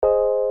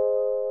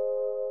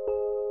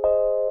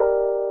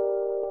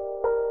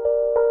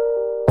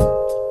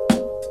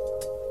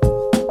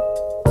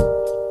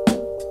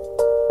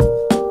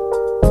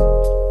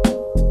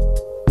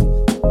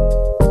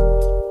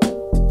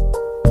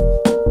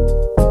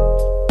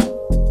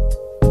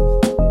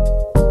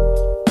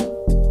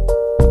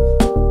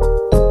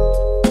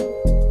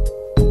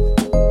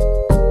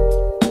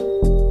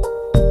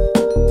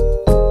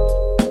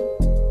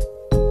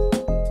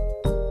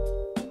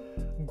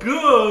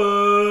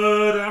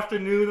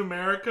afternoon,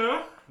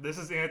 America. This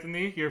is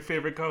Anthony, your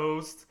favorite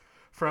co-host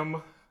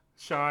from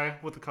Shy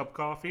with a Cup of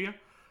Coffee.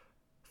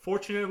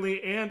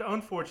 Fortunately and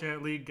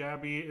unfortunately,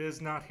 Gabby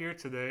is not here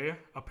today.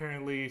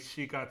 Apparently,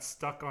 she got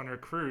stuck on her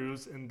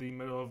cruise in the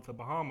middle of the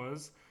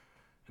Bahamas,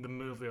 in the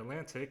middle of the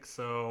Atlantic,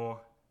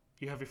 so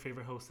you have your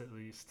favorite host at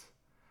least.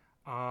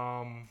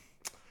 Um,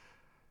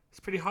 it's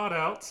pretty hot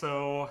out,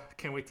 so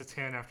can't wait to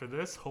tan after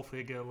this.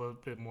 Hopefully, get a little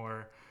bit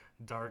more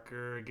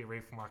darker, get ready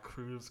for my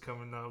cruise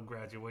coming up,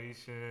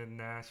 graduation,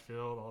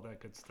 Nashville, all that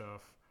good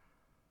stuff.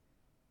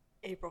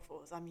 April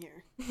Fools, I'm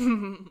here.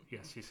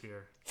 Yes, she's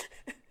here.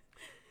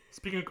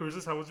 Speaking of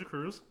cruises, how was your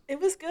cruise? It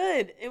was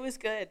good. It was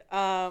good.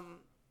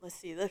 Let's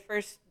see. The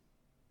first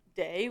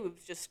day, we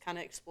was just kind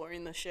of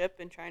exploring the ship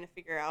and trying to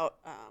figure out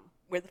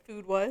where the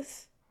food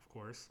was. Of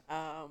course.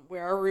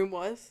 Where our room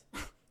was,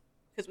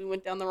 because we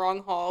went down the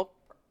wrong hall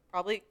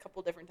probably a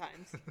couple different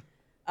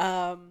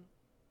times.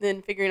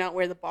 Then figuring out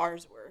where the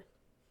bars were,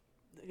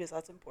 because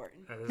that's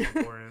important. That is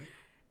important.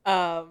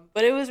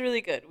 But it was really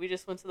good. We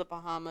just went to the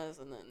Bahamas,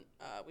 and then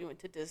we went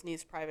to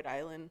Disney's private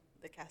island,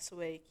 the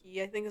Castaway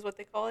Key, I think is what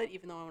they call it,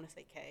 even though I want to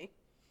say K.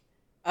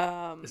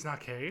 It's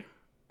not K?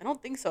 I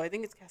don't think so. I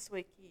think it's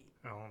Castaway Key.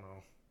 I don't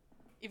know.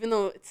 Even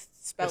though it's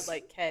spelled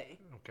like K.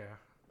 Okay.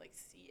 Like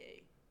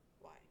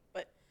C-A-Y.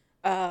 But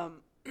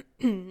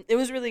it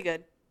was really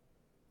good.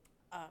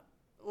 A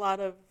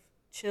lot of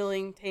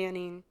chilling,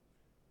 tanning,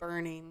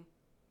 burning,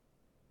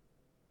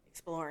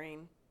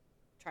 exploring,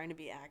 trying to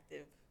be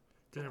active.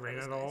 Didn't it rain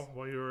at all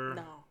while you were...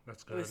 No.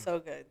 That's good. It was so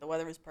good. The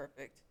weather was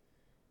perfect.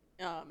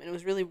 And it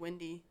was really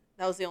windy.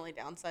 That was the only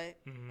downside.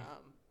 Mm-hmm.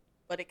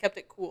 But it kept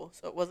it cool,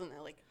 so it wasn't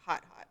like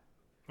hot.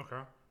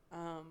 Okay.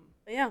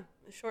 But yeah,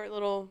 a short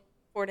little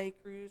 4-day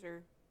cruise,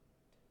 or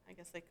I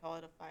guess they call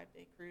it a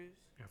 5-day cruise.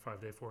 Yeah,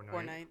 5-day,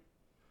 4-night.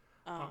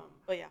 4-night.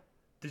 But yeah.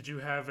 Did you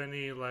have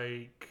any,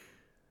 like,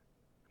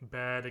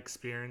 bad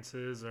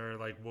experiences, or,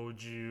 like, what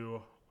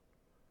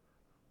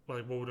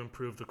would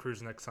improve the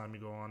cruise next time you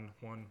go on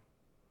one?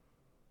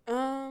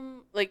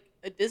 Like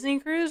a Disney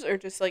cruise, or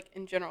just like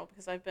in general,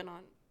 because I've been on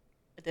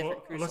a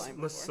different cruise line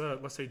before.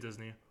 Let's say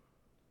Disney.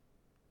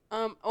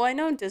 I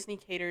know Disney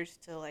caters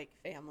to like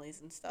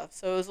families and stuff,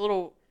 so it was a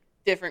little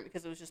different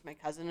because it was just my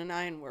cousin and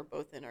I, and we're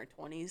both in our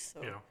 20s.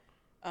 So,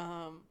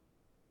 yeah.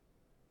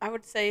 I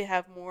would say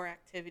have more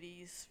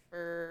activities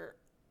for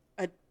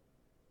a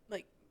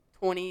like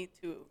 20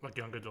 to Like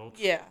young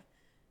adults. Yeah,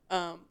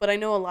 but I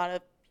know a lot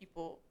of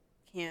people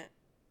can't.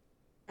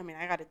 I mean,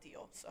 I got a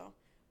deal, so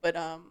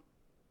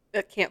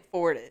that can't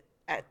afford it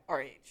at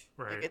our age.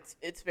 Right. Like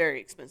it's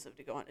very expensive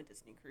to go on a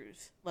Disney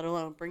cruise, let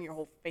alone bring your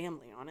whole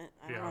family on it.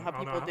 I don't know how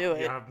people do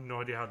it. I have no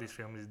idea how these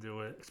families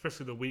do it,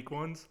 especially the weak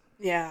ones.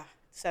 Yeah,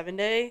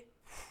 7-day.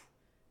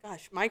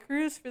 Gosh, my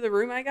cruise for the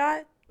room I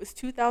got was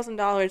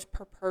 $2,000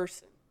 per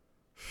person.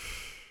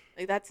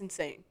 Like, that's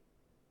insane.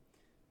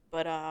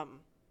 But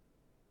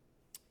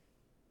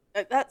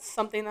that's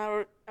something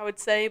I would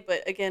say.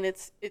 But again,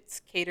 it's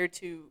catered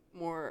to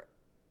more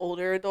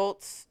older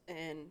adults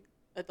and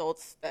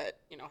adults that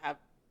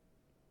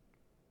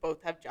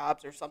have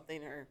jobs or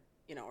something, or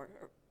or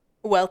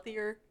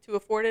wealthier to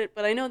afford it.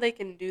 But I know they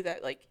can do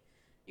that. Like,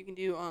 you can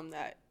do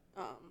that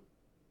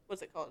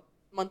what's it called,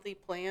 monthly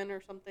plan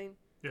or something.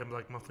 Yeah,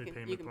 like monthly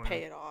payment. You can plan.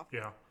 pay it off.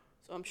 Yeah.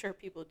 So I'm sure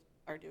people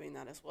are doing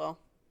that as well.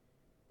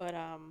 But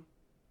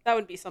that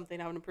would be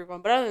something I would improve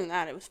on. But other than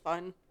that, it was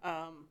fun.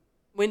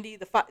 Windy.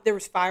 There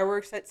was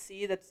fireworks at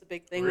sea. That's the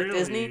big thing with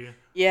Disney.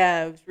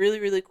 Yeah, it was really,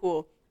 really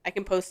cool. I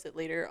can post it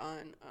later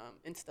on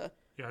Insta.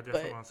 Yeah, I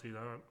definitely want to see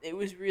that. It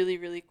was really,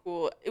 really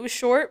cool. It was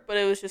short, but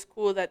it was just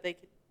cool that they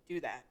could do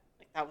that.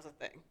 Like, that was a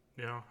thing.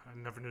 Yeah, I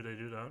never knew they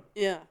do that.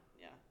 Yeah.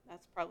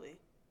 That's probably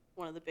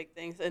one of the big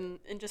things. And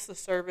just the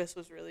service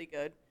was really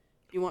good.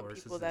 You want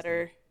people that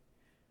are,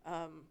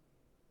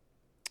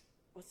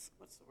 what's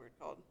the word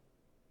called?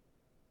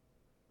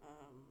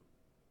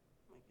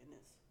 My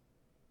goodness.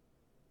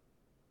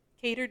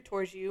 Catered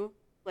towards you,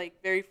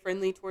 like very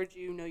friendly towards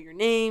you, know your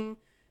name,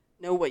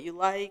 know what you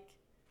like.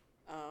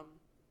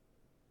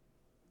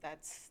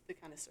 That's the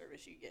kind of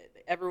service you get.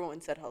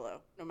 Everyone said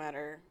hello, no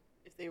matter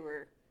if they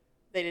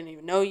didn't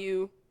even know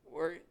you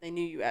or they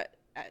knew you at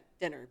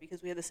dinner,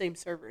 because we had the same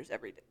servers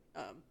every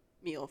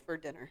meal for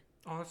dinner.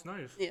 Oh, that's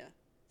nice. Yeah.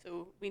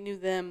 So we knew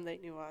them, they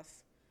knew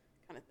us,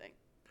 kind of thing.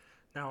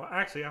 Now,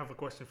 actually, I have a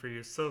question for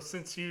you. So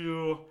since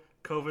you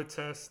COVID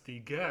test the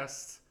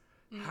guests,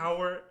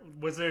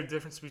 was there a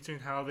difference between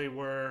how they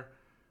were,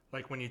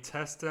 like, when you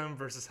test them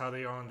versus how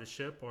they are on the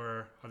ship,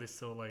 or are they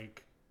still,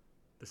 like,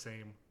 the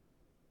same?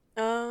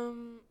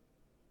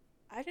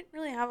 I didn't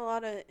really have a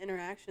lot of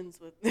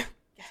interactions with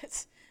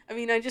guests. I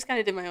mean, I just kind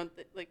of did my own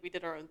like, we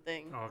did our own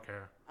thing. Oh,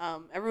 okay.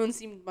 Everyone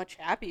seemed much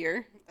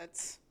happier.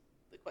 That's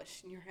the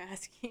question you're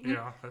asking.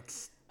 Yeah,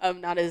 that's...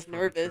 not as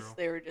nervous. True.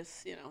 They were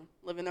just,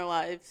 living their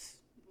lives,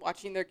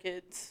 watching their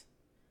kids.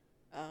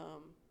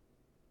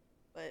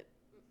 But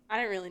I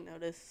didn't really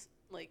notice,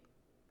 like,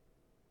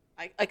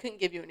 I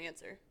couldn't give you an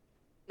answer.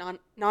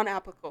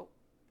 Non-applicable.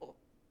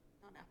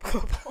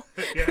 Non-applicable.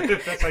 Yeah,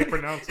 that's how you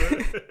pronounce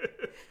it.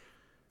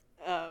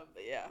 But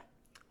yeah.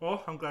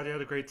 Well, I'm glad you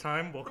had a great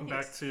time. Welcome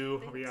back to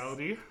Thanks.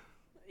 reality.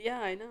 Yeah,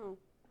 I know.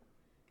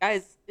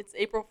 Guys, it's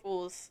April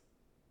Fool's.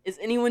 Is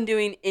anyone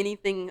doing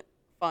anything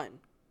fun?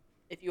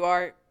 If you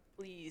are,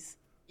 please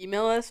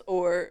email us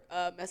or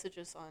message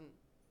us on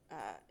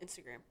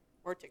Instagram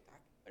or TikTok,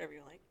 whatever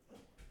you like.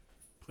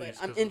 But Please,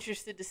 I'm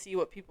interested to see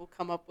what people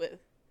come up with.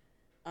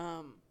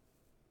 Um,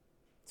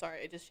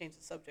 sorry, I just changed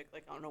the subject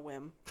like on a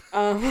whim.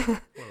 what else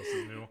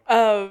is new?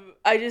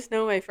 I just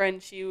know my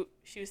friend. She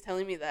was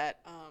telling me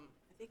that.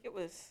 I think it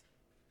was.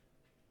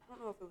 I don't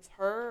know if it was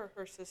her or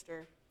her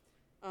sister.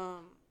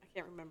 I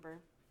can't remember.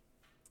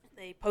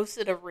 They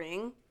posted a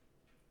ring,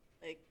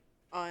 like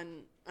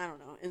on I don't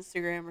know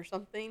Instagram or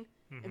something,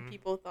 and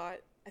people thought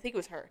I think it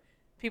was her.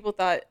 People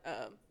thought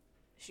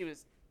she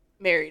was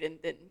married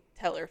and didn't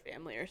tell her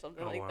family or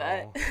something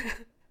that.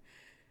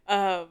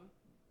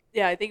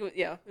 Yeah, I think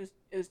it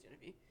was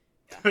Genevieve.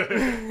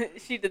 Yeah,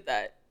 she did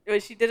that.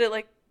 She did it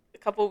like a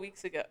couple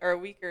weeks ago or a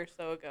week or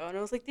so ago, and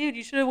I was like, dude,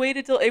 you should have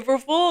waited till April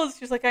Fool's.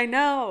 She's like, I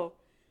know.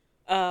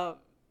 That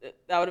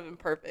would have been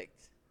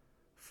perfect.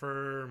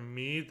 For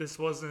me, it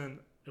wasn't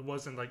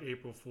like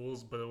April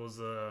Fool's, but it was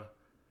a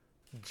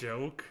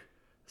joke.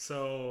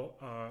 So,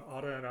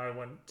 Ada and I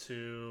went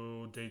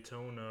to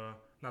Daytona,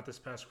 not this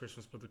past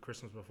Christmas, but the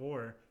Christmas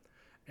before,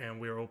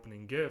 and we were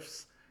opening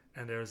gifts,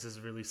 and there was this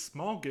really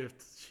small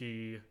gift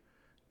she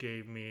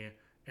gave me,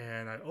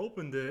 and I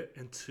opened it,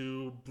 and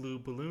 2 blue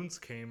balloons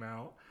came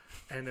out,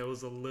 and it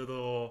was a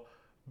little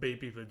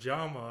baby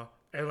pajama,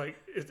 and like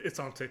it's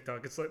on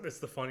TikTok. It's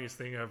the funniest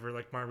thing ever.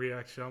 Like my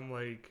reaction, I'm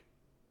like,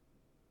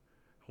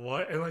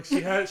 what? And like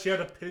she had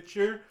a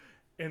picture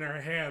in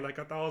her hand. Like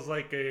I thought it was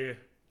like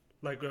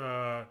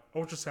a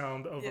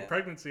ultrasound of a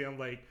pregnancy. I'm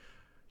like,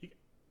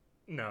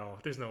 no,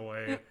 there's no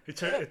way.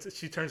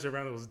 She turns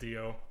around. It was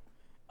Dio.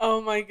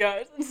 Oh my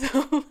gosh, that's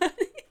so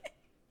funny.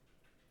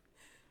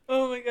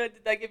 Oh my god,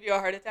 did that give you a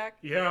heart attack?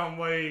 Yeah, I'm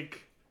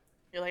like.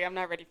 You're like, I'm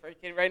not ready for a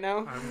kid right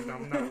now.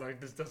 I'm not like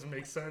this doesn't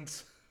make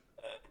sense.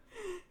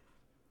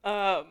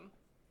 I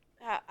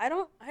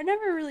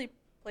never really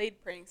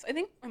played pranks. I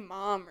think my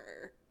mom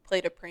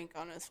played a prank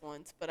on us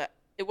once, but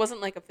it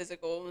wasn't like a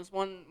physical. It was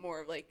one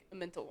more of like a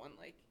mental one.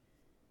 Like,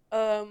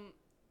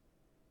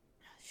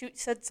 she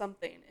said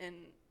something, and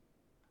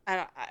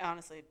I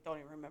honestly don't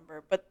even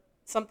remember, but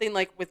something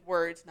like with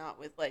words, not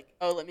with like,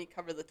 oh, let me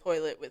cover the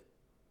toilet with,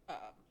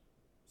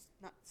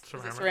 not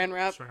saran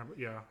wrap.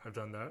 Yeah, I've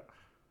done that.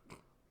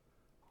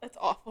 That's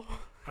awful.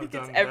 I've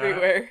done it's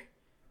everywhere.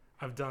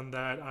 I've done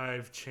that.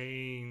 I've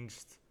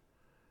changed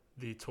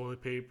the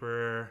toilet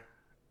paper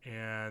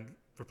and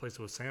replaced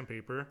it with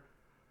sandpaper.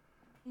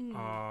 You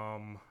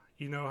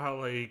know how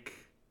like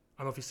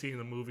I don't know if you see in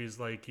the movies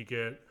like you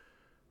get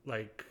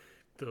like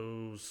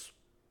those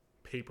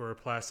paper or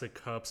plastic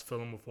cups, fill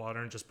them with water,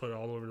 and just put it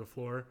all over the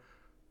floor.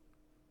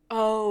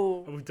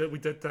 Oh, we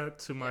did that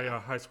to my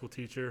high school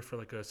teacher for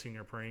like a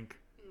senior prank.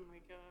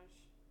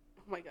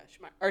 Oh my gosh!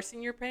 Our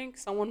senior prank,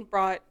 someone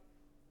brought,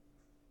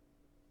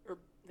 or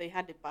they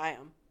had to buy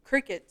them,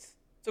 crickets.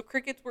 So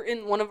crickets were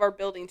in one of our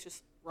buildings,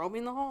 just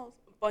roaming the halls.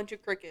 A bunch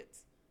of crickets.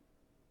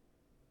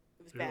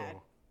 It was bad.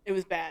 It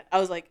was bad. I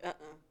was like,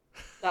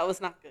 that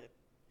was not good.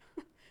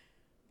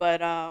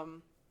 But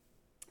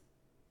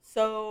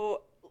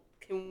so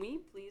can we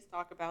please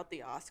talk about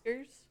the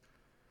Oscars?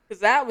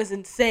 Because that was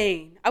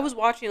insane. I was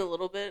watching a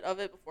little bit of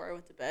it before I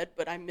went to bed,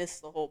 but I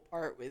missed the whole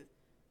part with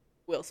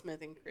Will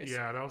Smith and Chris.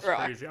 Yeah, that was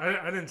Rock. crazy.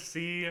 I didn't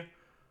see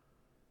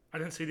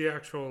the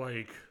actual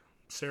like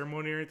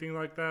ceremony or anything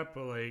like that,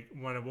 but like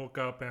when I woke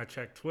up and I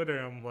checked Twitter,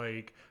 I'm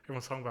like,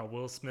 everyone's talking about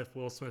Will Smith,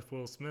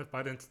 but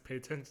I didn't pay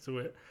attention to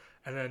it.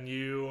 And then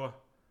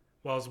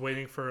while I was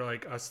waiting for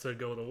like us to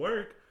go to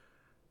work,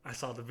 I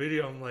saw the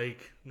video. I'm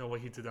like, no way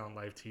he did that on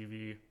live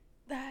TV.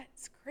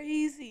 That's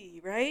crazy,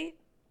 right?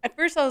 At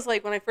first I was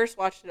like, when I first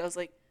watched it, I was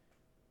like,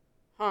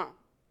 huh,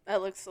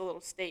 that looks a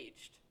little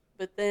staged.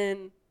 But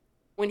then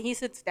when he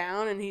sits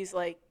down and he's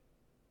like,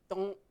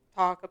 don't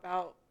talk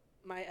about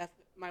my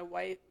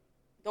wife,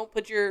 don't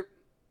put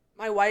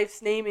my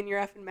wife's name in your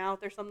effing mouth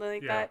or something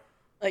like that,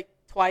 like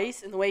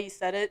twice, and the way he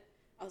said it,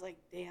 I was like,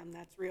 damn,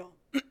 that's real.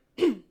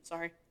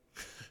 Sorry.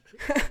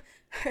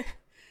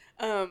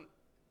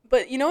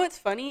 But you know what's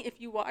funny?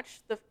 If you watch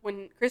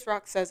when Chris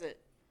Rock says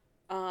it,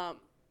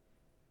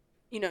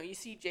 you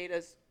see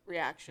Jada's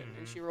reaction,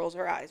 and she rolls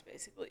her eyes,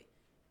 basically.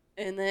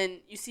 And then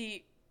you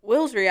see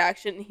Will's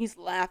reaction, and he's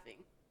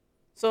laughing.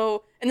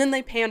 So, and then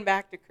they pan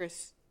back to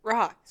Chris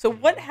Rock. So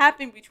what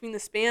happened between the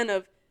span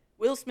of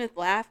Will Smith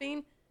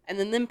laughing and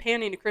then them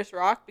panning to Chris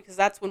Rock? Because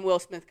that's when Will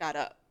Smith got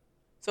up.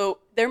 So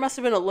there must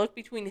have been a look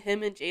between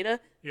him and Jada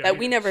that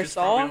we never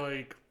saw.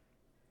 Like...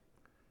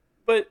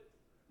 But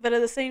at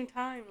the same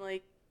time,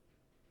 like,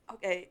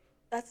 okay,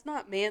 that's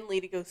not manly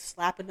to go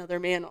slap another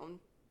man on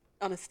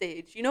a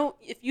stage. You know,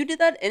 if you did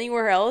that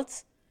anywhere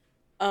else,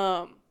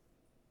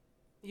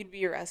 you'd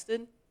be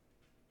arrested.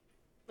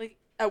 Like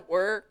at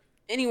work,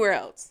 anywhere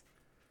else.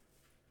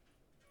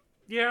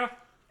 Yeah.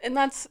 And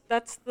that's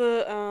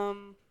the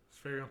It's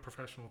very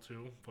unprofessional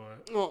too,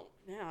 but well,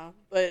 yeah,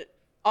 but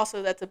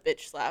Also, that's a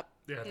bitch slap.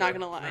 Yeah, Not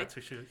gonna lie.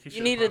 He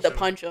You needed to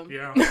punch him.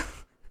 Yeah.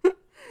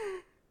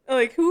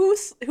 Like,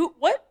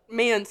 what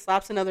man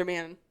slaps another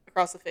man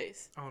across the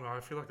face? I don't know. I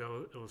feel like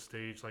it was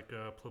staged, like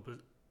a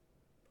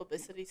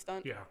Publicity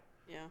stunt? Yeah.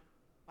 Yeah.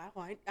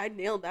 Wow, I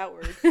nailed that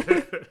word.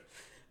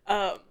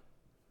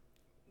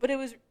 But it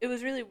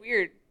was really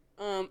weird.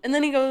 And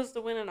then he goes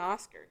to win an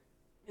Oscar,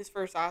 his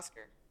first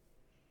Oscar.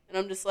 And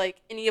I'm just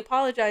like, and he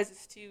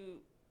apologizes to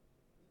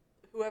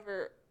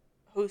whoever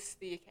hosts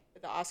the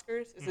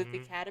Oscars. Is it the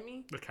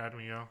Academy? The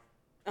Academy, yeah.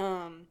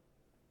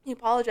 He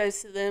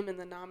apologized to them and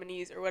the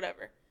nominees or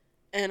whatever.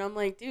 And I'm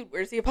like, dude,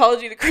 where's the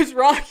apology to Chris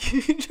Rock?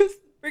 You just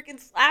freaking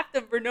slapped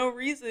him for no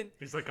reason.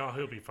 He's like, oh,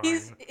 he'll be fine.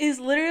 He's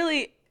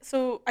literally,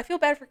 so I feel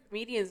bad for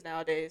comedians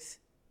nowadays.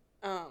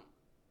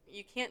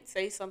 You can't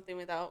say something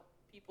without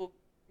people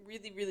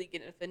really, really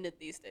getting offended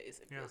these days.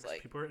 It feels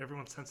like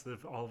everyone's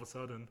sensitive all of a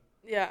sudden.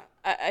 Yeah,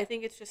 I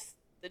think it's just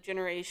the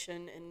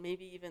generation and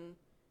maybe even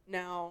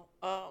now.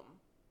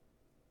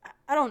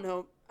 I don't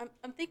know.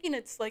 I'm thinking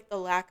it's like the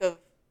lack of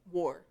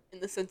war in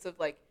the sense of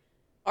like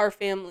our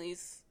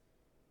families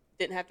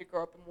didn't have to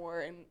grow up in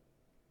war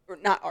or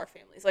not our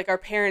families. Like our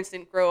parents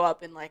didn't grow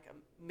up in like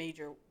a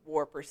major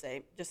war per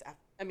se. Just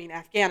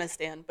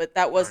Afghanistan, but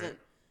that wasn't.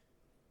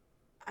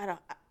 Right.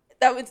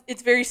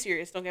 It's very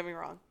serious. Don't get me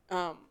wrong.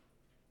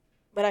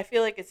 But I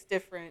feel like it's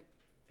different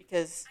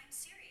because. I'm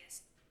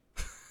serious.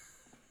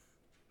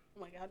 Oh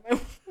my God,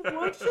 my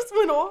watch just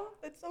went off.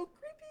 That's so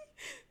creepy.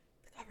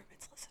 The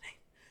government's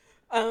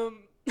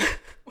listening.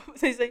 What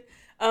was I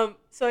saying?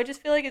 So I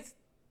just feel like it's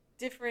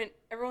different.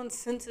 Everyone's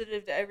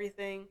sensitive to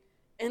everything,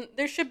 and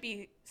there should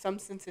be some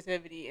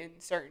sensitivity in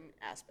certain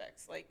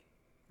aspects, like.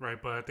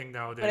 Right, but I think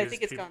nowadays. But I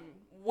think it's gone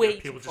way too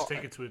far. People just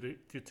take it to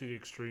the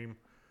extreme.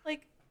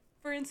 Like,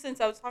 for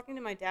instance, I was talking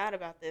to my dad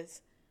about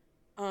this.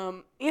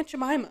 Aunt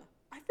Jemima.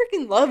 I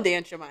freaking loved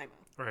Aunt Jemima.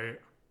 Right.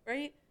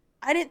 Right?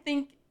 I didn't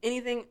think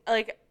anything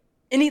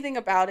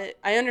about it.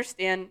 I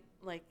understand,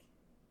 like,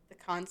 the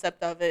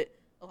concept of it.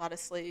 A lot of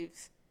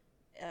slaves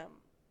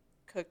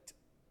cooked,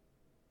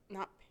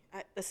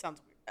 this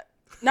sounds weird.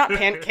 Not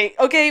pancake.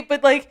 Okay,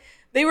 but, like,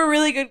 they were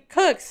really good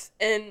cooks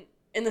in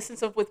the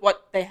sense of with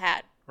what they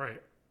had.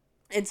 Right.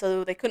 And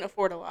so they couldn't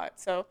afford a lot.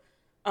 So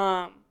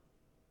I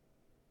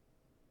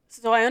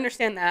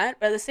understand that.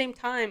 But at the same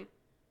time,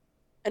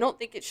 I don't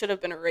think it should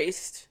have been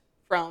erased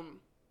from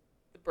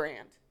the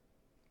brand.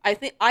 I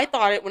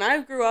thought it when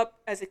I grew up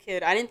as a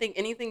kid. I didn't think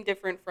anything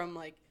different from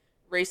like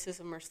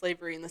racism or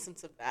slavery in the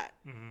sense of that.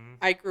 Mm-hmm.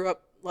 I grew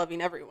up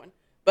loving everyone,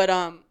 but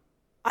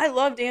I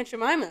loved Aunt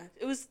Jemima.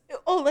 It was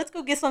let's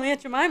go get some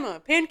Aunt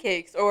Jemima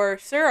pancakes or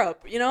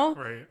syrup. You know,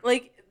 right?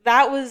 Like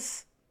that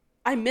was.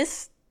 I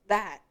miss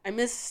that. I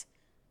miss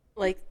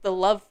like the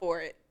love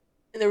for it,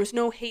 and there was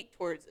no hate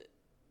towards it.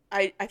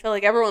 I felt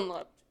like everyone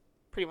loved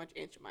pretty much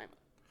Aunt Jemima.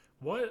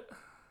 What?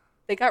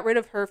 They got rid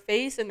of her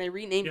face and they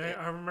renamed it.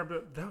 Yeah, I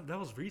remember that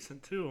was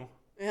recent too.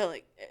 Yeah,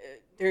 like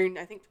during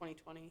I think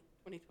 2020,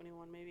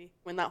 2021 maybe,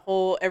 when that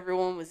whole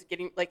everyone was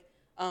getting like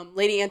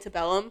Lady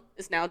Antebellum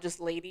is now just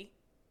Lady.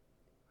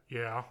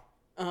 Yeah.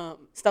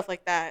 Stuff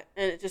like that,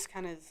 and it just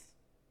kind of is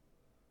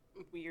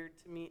weird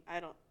to me. I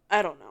don't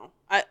know.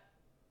 I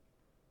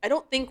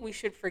don't think we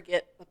should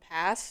forget the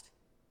past.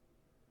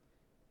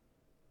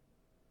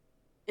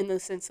 In the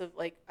sense of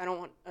like, I don't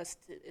want us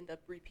to end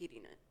up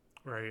repeating it.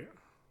 Right.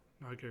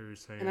 I get what you're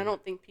saying. And I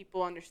don't think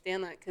people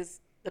understand that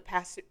because the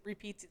past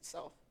repeats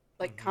itself.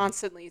 Like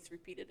constantly it's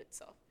repeated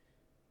itself.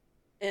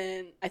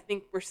 And I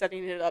think we're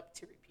setting it up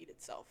to repeat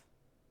itself.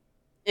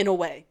 In a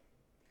way.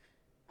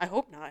 I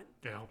hope not.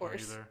 Yeah, of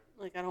course. Not either.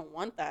 Like I don't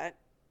want that.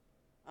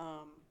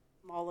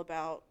 I'm all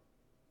about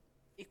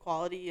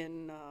equality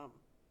and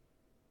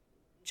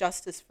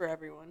justice for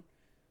everyone.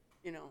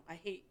 You know, I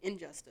hate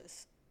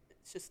injustice.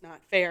 It's just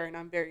not fair, and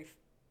I'm very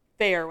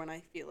fair when I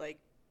feel like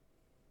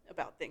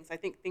about things. I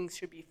think things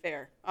should be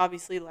fair.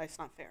 Obviously, life's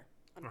not fair,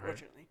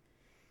 unfortunately.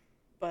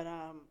 Right. But,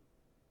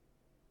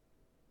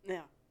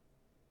 yeah.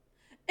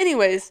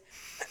 Anyways,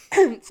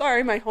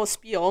 sorry, my whole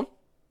spiel.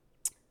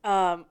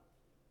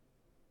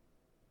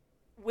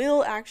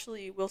 Will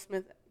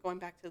Smith, going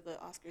back to the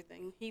Oscar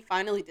thing, he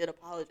finally did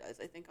apologize,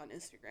 I think, on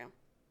Instagram.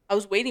 I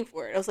was waiting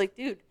for it. I was like,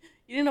 dude,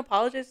 you didn't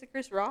apologize to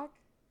Chris Rock?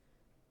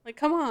 Like,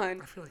 come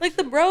on. Like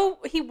the bro,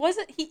 he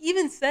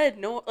even said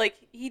no, like,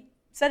 he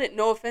said it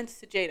no offense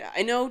to Jada.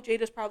 I know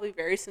Jada's probably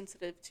very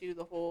sensitive to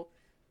the whole,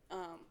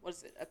 what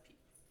is it?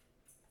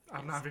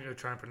 I'm not even going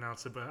to try and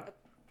pronounce it, but.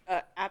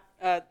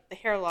 The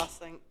hair loss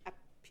thing.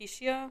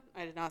 Alopecia?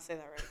 I did not say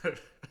that right.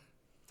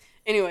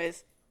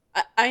 Anyways,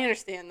 I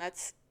understand.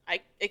 I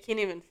can't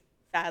even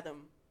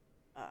fathom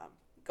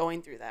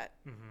going through that.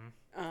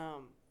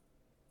 Mm-hmm.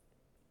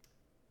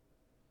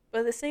 But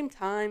at the same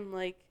time,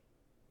 like,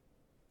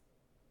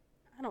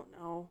 I don't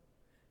know.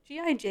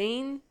 G.I.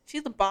 Jane,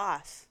 she's the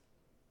boss.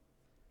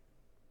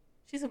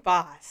 She's a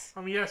boss.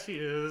 I mean, yeah, she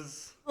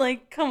is.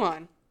 Like, come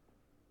on.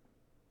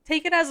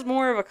 Take it as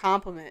more of a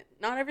compliment.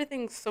 Not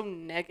everything's so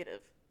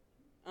negative,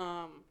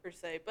 per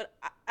se. But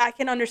I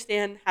can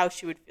understand how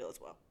she would feel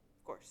as well,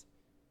 of course.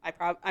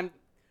 I'm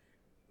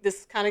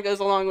this kind of goes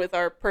along with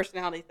our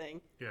personality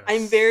thing. Yes.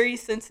 I'm very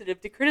sensitive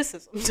to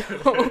criticism,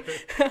 so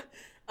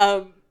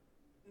um,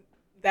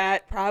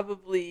 that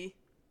probably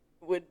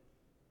would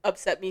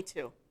upset me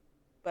too.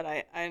 But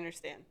I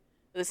understand.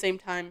 At the same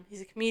time,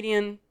 he's a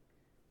comedian.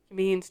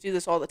 Comedians do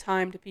this all the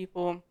time to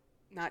people,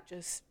 not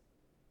just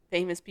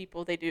famous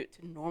people. They do it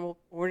to normal,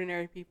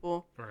 ordinary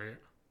people. Right.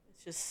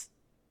 It's just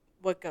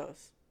what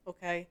goes,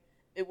 okay?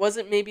 It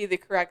wasn't maybe the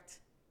correct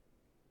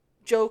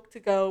joke to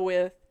go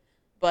with,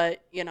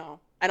 but,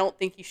 I don't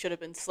think he should have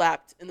been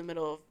slapped in the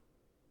middle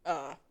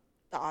of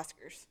the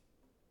Oscars.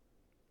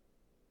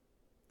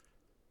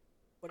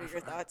 What are your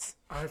thoughts?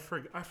 I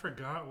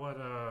forgot what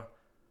I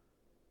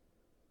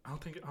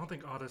don't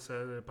think Otta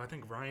said it, but I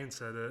think Ryan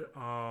said it.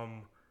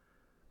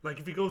 Like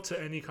if you go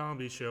to any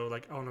comedy show,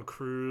 like on a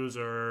cruise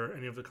or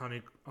any of the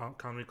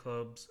comedy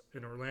clubs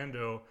in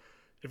Orlando,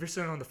 if you're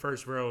sitting on the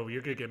first row,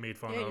 you're gonna get made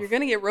fun of. You're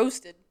gonna get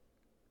roasted.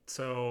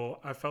 So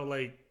I felt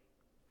like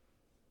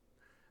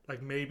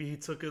maybe he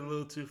took it a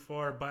little too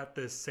far, but at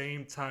the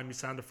same time, you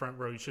sat on the front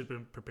row, you should have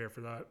been prepared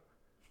for that.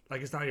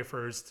 Like it's not your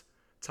first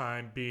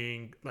time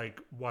being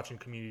like watching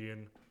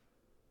comedian.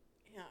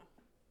 Yeah.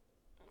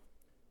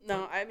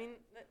 No, I mean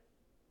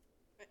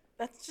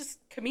that's just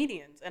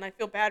comedians, and I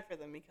feel bad for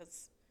them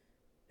because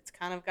it's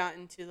kind of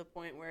gotten to the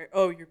point where,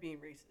 oh, you're being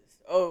racist.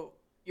 Oh,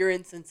 you're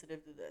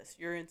insensitive to this.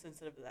 You're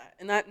insensitive to that.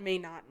 And that may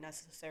not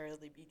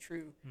necessarily be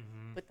true,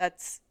 but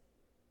that's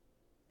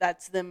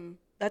them.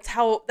 That's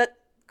how that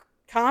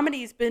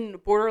comedy's been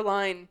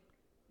borderline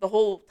the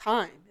whole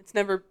time. It's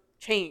never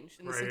changed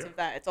in the sense of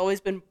that. It's always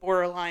been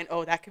borderline.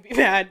 Oh, that could be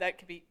bad. That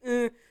could be,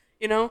 But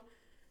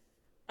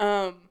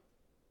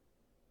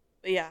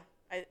yeah,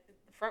 the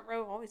front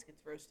row always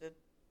gets roasted.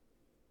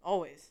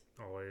 Always.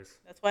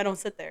 That's why I don't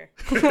sit there.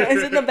 I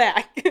sit in the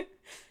back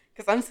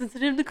because I'm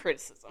sensitive to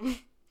criticism.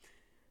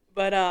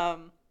 But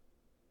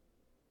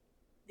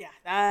yeah,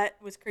 that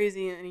was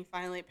crazy. And he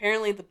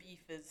apparently the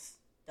beef is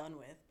done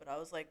with. But I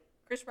was like,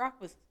 Chris Rock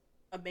was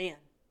a man.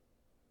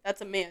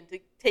 That's a man to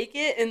take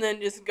it and then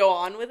just go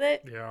on with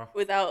it. Yeah.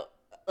 Without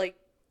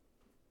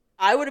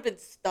I would have been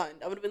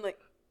stunned. I would have been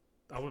like,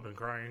 I would have been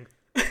crying.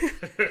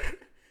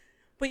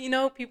 But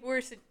people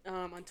were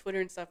on Twitter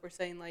and stuff were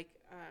saying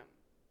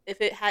if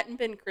it hadn't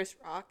been Chris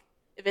Rock,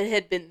 if it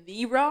had been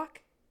The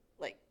Rock,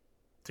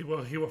 he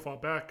would have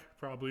fought back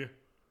probably.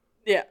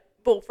 Yeah.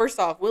 Well, first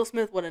off, Will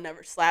Smith would have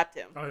never slapped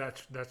him. Oh,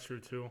 that's true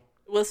too.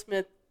 Will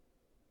Smith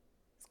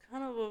is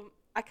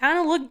I kind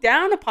of look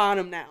down upon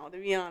him now, to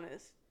be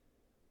honest.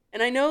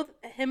 And I know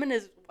him and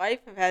his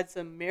wife have had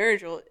some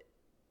marital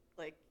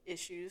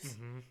issues,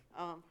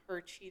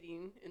 her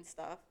cheating and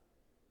stuff.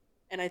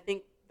 And I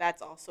think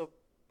that's also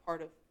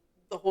part of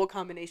the whole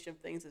combination of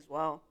things as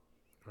well.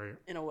 Right.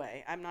 In a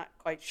way. I'm not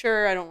quite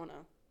sure. I don't want to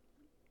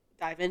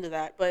dive into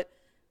that. But,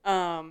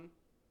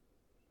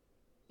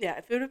 yeah,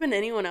 if it would have been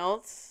anyone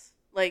else,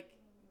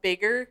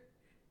 bigger,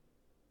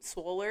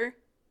 swoller,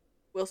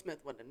 Will Smith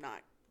would have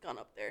not gone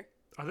up there.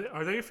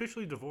 Are they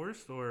officially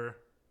divorced or?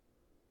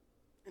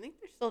 I think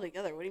they're still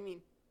together. What do you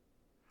mean?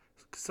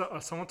 So,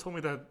 someone told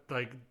me that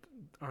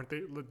aren't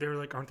they? They're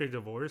aren't they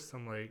divorced?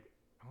 I'm like,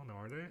 I don't know.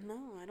 Are they? No,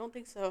 I don't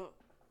think so.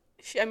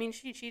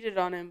 She cheated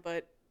on him,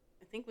 but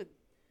I think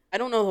I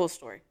don't know the whole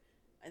story.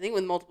 I think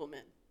with multiple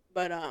men,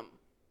 but I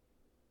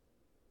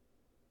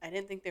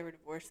didn't think they were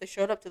divorced. They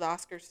showed up to the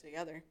Oscars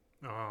together.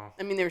 Oh.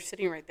 I mean, they were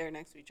sitting right there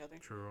next to each other.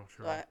 True.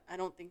 But I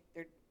don't think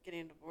they're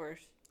getting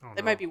divorced.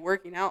 They might be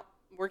working on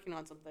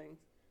some things.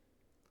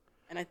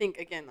 And I think,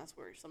 again, that's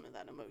where some of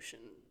that emotion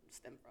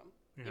stemmed from.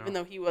 Yeah. Even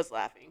though he was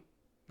laughing.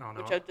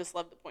 Which I'd just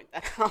love to point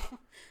that out.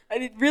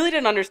 I really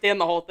didn't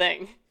understand the whole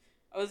thing.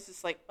 I was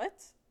just like, what?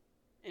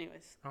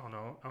 Anyways. I don't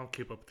know. I don't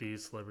keep up with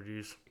these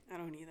celebrities. I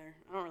don't either.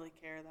 I don't really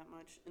care that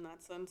much in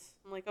that sense.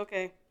 I'm like,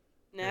 okay,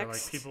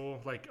 next. Yeah,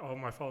 people, all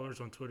my followers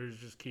on Twitter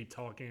just keep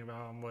talking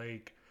about, I'm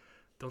like,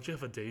 don't you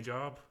have a day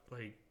job?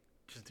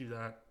 Just do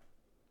that.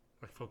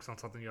 Focus on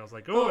something else.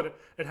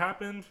 It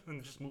happened,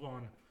 and just move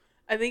on.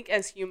 I think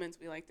as humans,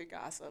 we like to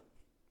gossip.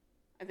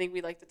 I think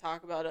we like to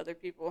talk about other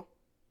people.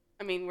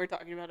 I mean, we're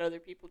talking about other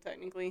people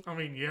technically. I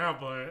mean, yeah,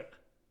 but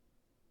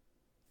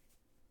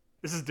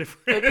this is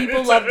different. But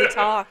people love to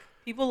talk.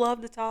 People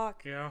love to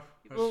talk. Yeah,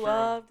 people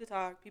love to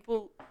talk.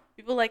 People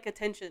like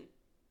attention.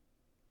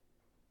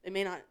 They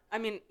may not. I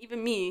mean,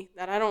 even me,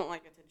 that I don't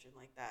like attention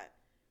like that.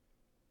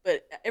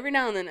 But every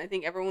now and then, I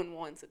think everyone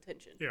wants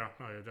attention. Yeah,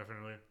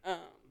 definitely.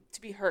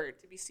 To be heard,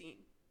 to be seen,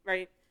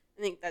 right?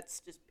 I think that's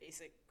just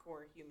basic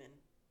core human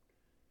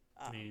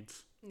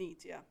needs.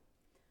 Needs, yeah.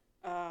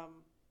 But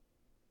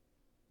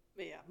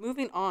yeah,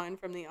 moving on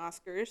from the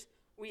Oscars,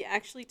 we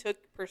actually took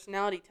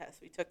personality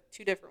tests. We took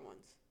 2 different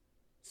ones.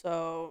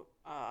 So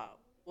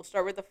we'll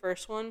start with the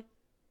first one.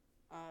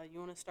 You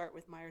want to start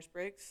with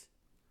Myers-Briggs?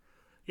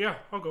 Yeah,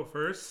 I'll go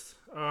first.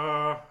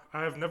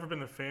 I've never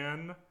been a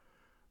fan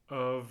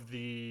of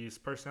these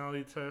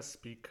personality tests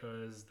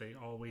because they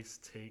always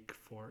take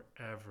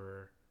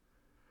forever.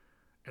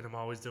 And I'm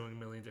always doing a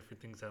million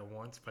different things at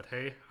once. But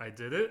hey, I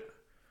did it.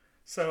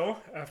 So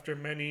after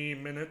many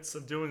minutes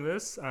of doing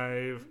this,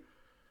 I've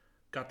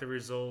got the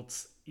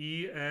results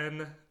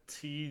ENTJA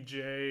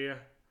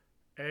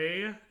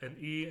and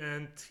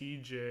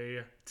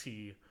ENTJT,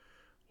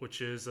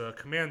 which is a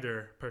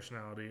commander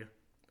personality.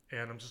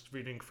 And I'm just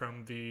reading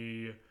from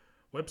the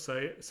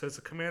website. It says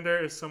a commander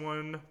is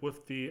someone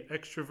with the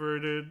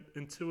extroverted,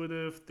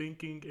 intuitive,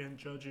 thinking, and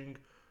judging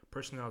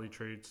personality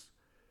traits.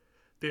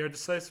 They are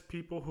decisive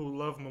people who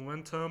love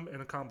momentum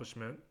and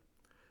accomplishment.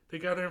 They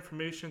gather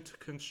information to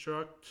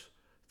construct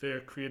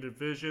their creative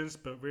visions,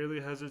 but rarely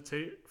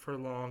hesitate for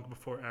long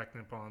before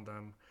acting upon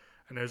them.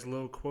 And there's a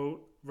little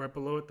quote right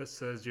below it that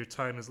says, "Your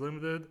time is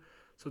limited,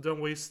 so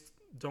don't waste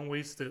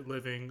it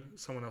living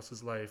someone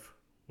else's life,"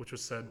 which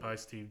was said by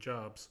Steve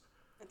Jobs.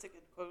 That's a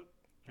good quote.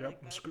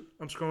 Yep,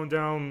 I'm scrolling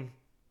down.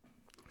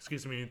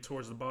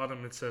 Towards the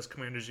bottom. It says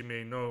commanders you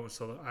may know.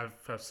 So I've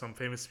had some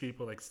famous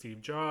people like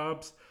Steve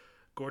Jobs,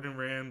 Gordon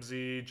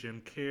Ramsay,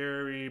 Jim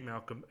Carrey,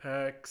 Malcolm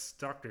X,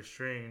 Doctor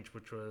Strange,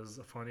 which was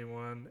a funny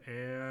one,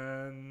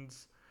 and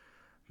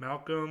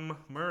Malcolm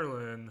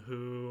Merlin,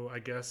 who I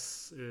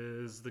guess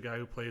is the guy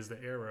who plays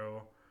the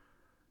Arrow.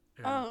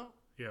 And,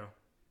 yeah.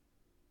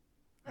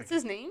 That's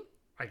his name?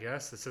 I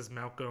guess. It says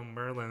Malcolm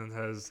Merlin and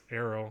has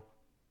Arrow.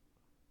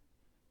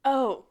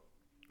 Oh.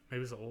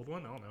 Maybe it's an old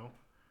one? I don't know.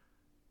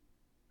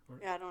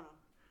 Yeah, I don't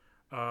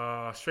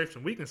know. Strengths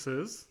and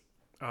weaknesses.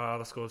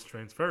 Let's go with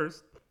strengths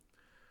first.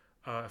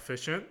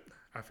 Efficient.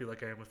 I feel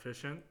like I am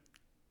efficient.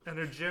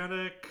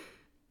 Energetic.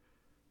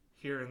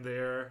 Here and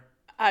there.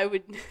 I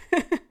would...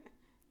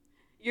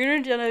 You're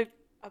energetic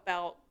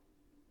about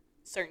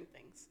certain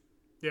things.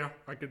 Yeah,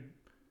 I could...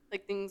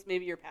 Like things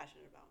maybe you're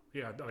passionate about.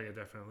 Yeah, oh yeah,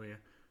 definitely.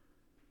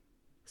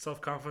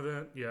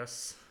 Self-confident,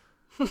 yes.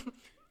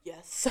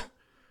 Yes.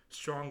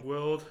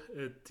 Strong-willed.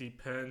 It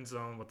depends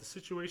on what the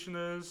situation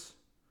is.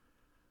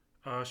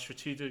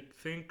 Strategic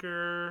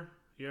thinker,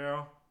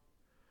 yeah.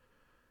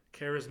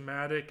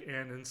 Charismatic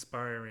and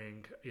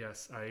inspiring.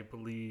 Yes, I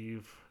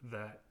believe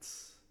that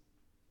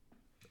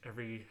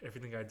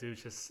everything I do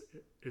is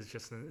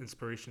just an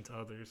inspiration to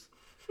others.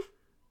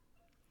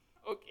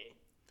 Okay.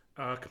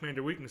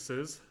 Commander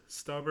weaknesses: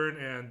 stubborn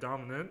and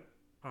dominant.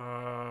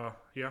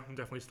 Yeah, I'm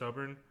definitely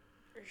stubborn.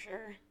 For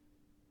sure.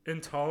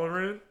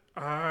 Intolerant.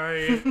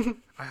 I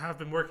have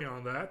been working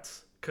on that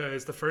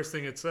because the first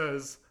thing it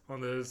says on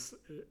this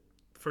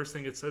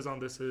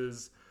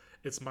is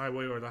it's my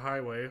way or the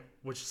highway,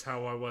 which is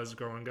how I was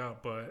growing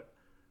up. But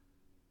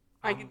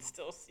I can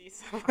still see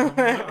some.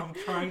 I'm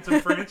trying to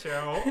branch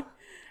out.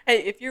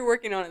 Hey, if you're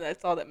working on it,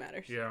 that's all that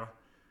matters. Yeah.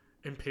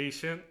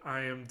 Impatient.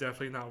 I am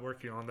definitely not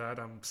working on that.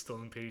 I'm still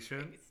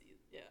impatient. I can see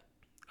it.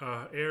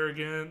 Yeah.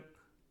 Arrogant.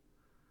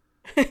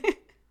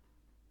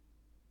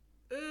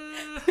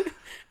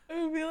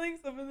 I feel like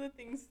some of the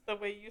things, the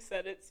way you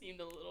said it, seemed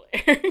a little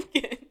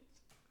arrogant.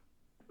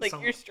 Like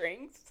your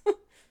strengths.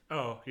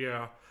 Oh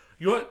yeah.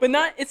 You but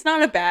not. It's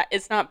not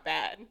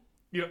bad.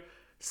 Yeah.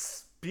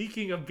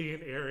 Speaking of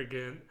being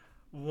arrogant,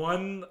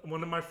 one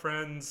of my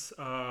friends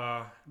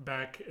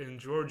back in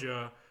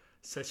Georgia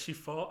said she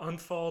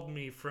unfollowed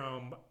me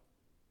from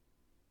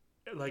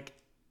like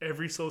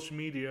every social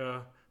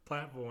media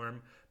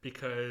platform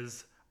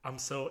because I'm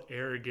so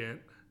arrogant.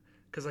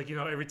 Because like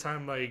every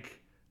time back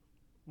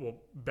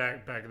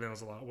then it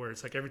was a lot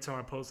worse. Like every time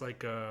I post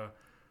like a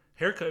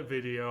haircut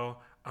video,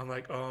 I'm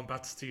like, oh, I'm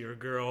about to see your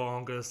girl.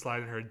 I'm gonna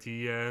slide in her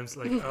DMs.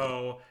 Like,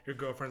 oh, your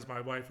girlfriend's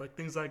my wife. Like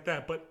things like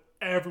that. But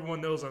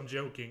everyone knows I'm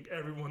joking.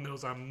 Everyone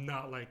knows I'm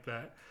not like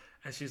that.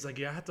 And she's like,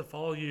 yeah, I had to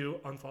unfollow you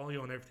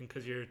on everything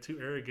because you're too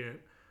arrogant.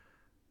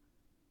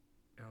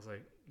 And I was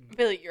like, I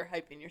feel like you're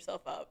hyping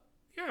yourself up.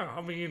 Yeah,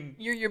 I mean,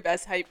 you're your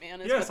best hype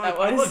man. Yes, I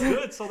look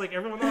good, so like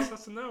everyone else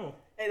has to know.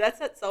 Hey, that's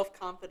that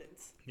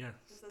self-confidence. Yes,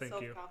 thank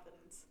you.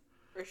 Self-confidence,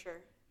 for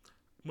sure.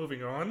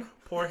 Moving on,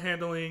 poor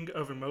handling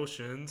of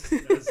emotions.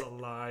 That is a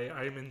lie.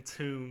 I'm in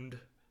tuned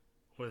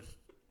with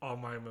all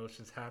my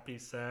emotions. Happy,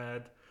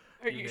 sad.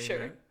 Are you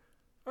sure?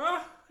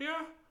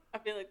 Yeah. I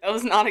feel like that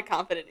was not a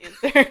confident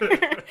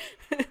answer.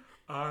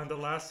 And the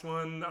last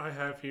one I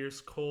have here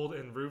is cold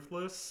and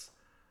ruthless.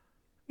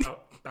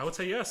 I would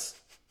say yes.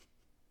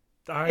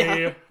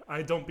 I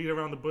don't beat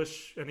around the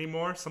bush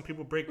anymore. Some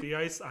people break the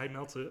ice. I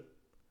melt it.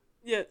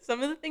 Yeah,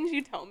 some of the things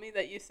you tell me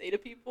that you say to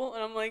people,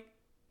 and I'm like,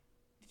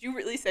 did you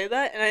really say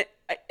that? And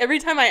I every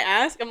time I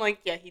ask, I'm like,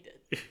 yeah, he did.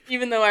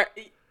 Even though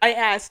I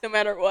asked no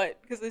matter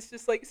what, because it's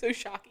just like so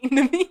shocking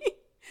to me.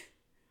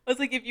 I was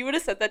like, if you would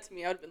have said that to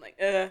me, I would have been like,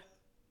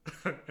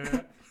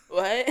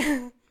 what?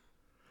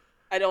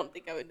 I don't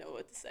think I would know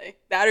what to say.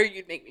 That or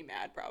you'd make me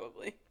mad,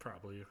 probably.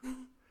 Probably.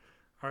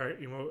 All right,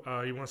 you want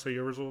to say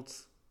your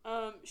results?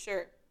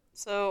 Sure.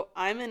 So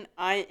I'm an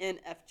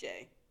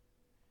INFJ.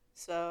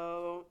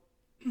 So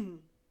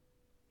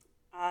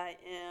I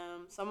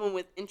am someone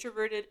with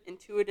introverted,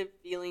 intuitive,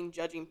 feeling,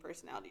 judging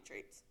personality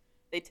traits.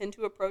 They tend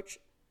to approach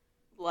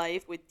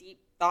life with deep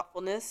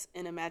thoughtfulness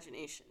and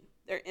imagination.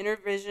 Their inner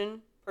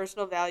vision,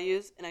 personal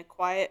values, and a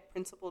quiet,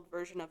 principled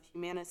version of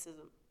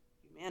humanicism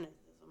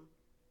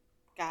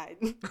guide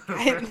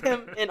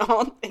them in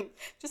all things.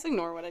 Just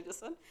ignore what I just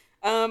said.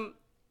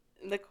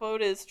 The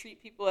quote is,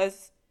 treat people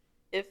as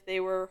if they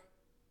were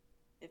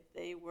if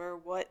they were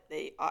what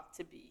they ought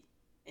to be,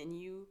 and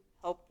you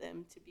help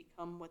them to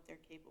become what they're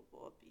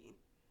capable of being.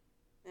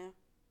 Yeah.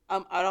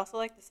 I'd also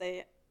like to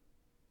say,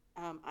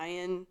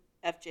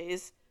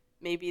 INFJs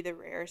may be the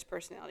rarest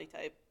personality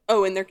type.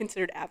 Oh, and they're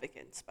considered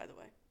advocates, by the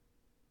way.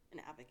 An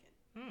advocate.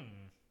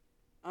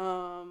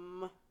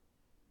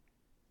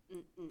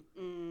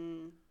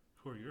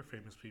 Who are your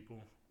famous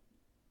people?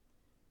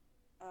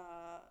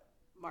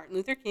 Martin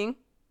Luther King,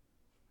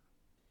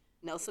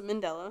 Nelson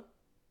Mandela,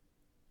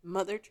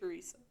 Mother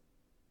Teresa.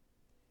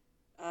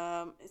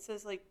 It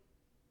says, like,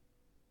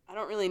 I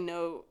don't really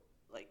know,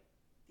 like,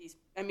 these.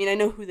 I mean, I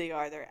know who they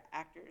are. They're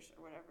actors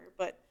or whatever.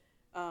 But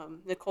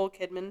Nicole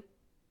Kidman,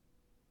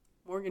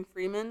 Morgan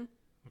Freeman,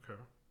 Okay.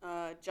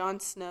 Jon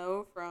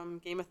Snow from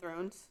Game of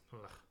Thrones.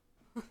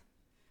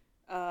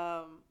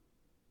 And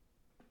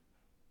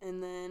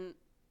then,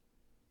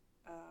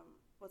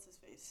 what's his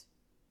face?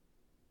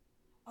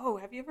 Oh,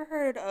 have you ever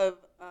heard of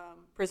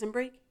Prison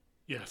Break?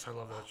 Yes, I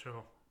love that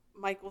show.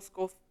 Michael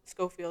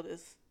Schofield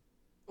is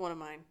one of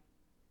mine.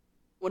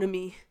 One of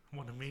me.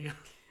 One of me.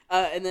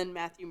 And then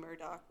Matthew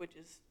Murdock, which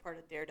is part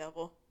of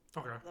Daredevil.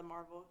 Okay. The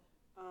Marvel.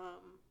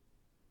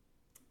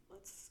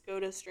 Let's go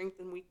to strengths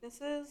and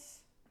weaknesses.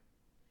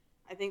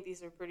 I think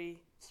these are pretty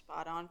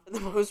spot on for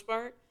the most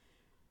part.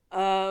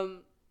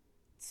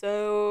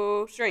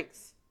 So,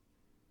 strengths.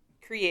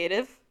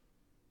 Creative.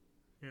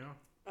 Yeah.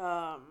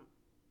 I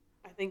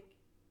think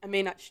I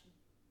may not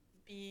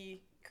be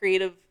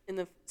creative in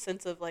the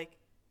sense of, like,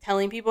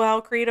 telling people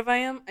how creative I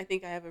am. I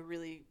think I have a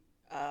really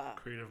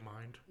creative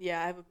mind.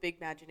 Yeah, I have a big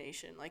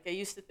imagination. Like, I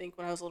used to think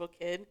when I was a little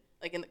kid,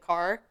 like in the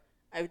car,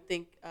 I would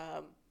think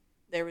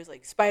there was,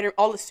 like,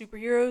 all the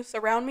superheroes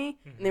around me,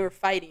 and they were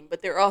fighting,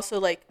 but they were also,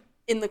 like,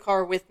 in the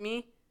car with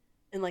me,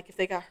 and, like, if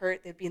they got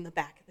hurt, they'd be in the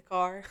back of the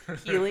car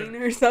healing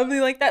or something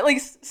like that, like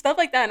stuff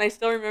like that. And I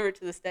still remember it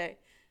to this day.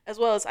 As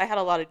well as I had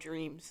a lot of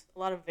dreams, a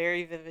lot of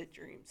very vivid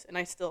dreams, and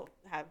I still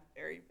have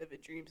very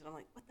vivid dreams. And I'm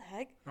like, what the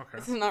heck? Okay.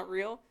 This is not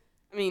real.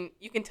 I mean,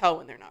 you can tell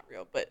when they're not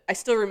real, but I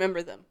still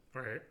remember them.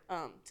 Right.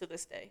 To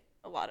this day,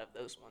 a lot of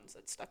those ones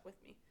that stuck with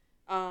me.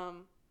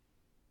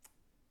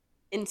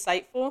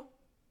 Insightful.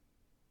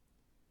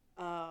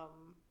 I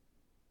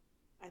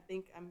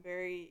think I'm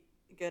very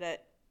good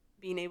at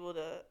being able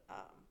to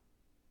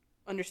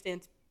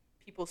understand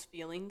people's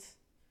feelings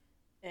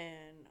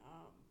and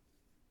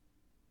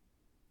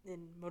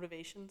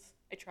motivations.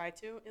 I try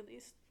to, at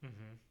least.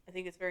 I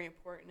think it's very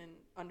important in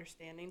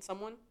understanding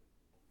someone.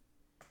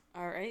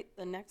 All right,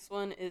 the next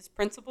one is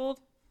principled,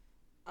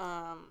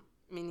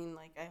 meaning,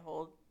 like, I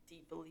hold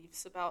deep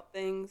beliefs about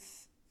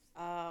things.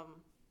 And,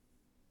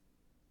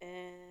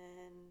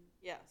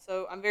 yeah,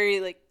 so I'm very,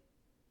 like,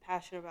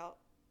 passionate about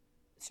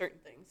certain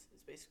things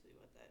is basically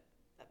what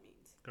that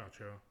means.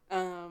 Gotcha.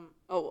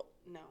 Oh,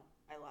 no,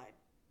 I lied.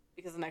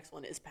 Because the next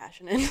one is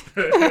passionate.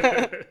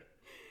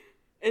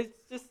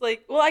 It's just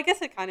like, well, I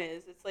guess it kind of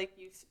is. It's like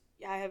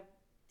I have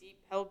deep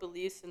held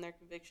beliefs, and their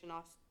conviction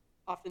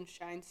often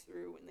shines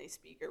through when they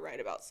speak or write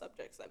about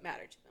subjects that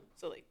matter to them.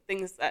 So, like,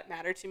 things that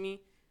matter to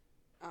me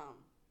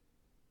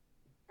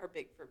are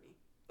big for me.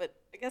 But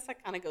I guess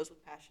that kind of goes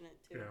with passionate,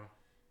 too. Yeah.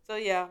 So,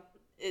 yeah,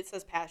 it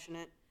says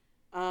passionate.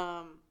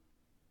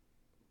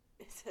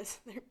 It says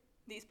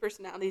these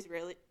personalities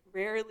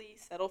rarely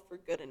settle for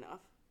good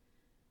enough.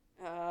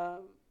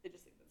 I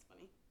just think that's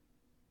funny.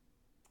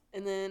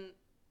 And then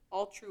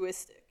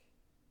altruistic.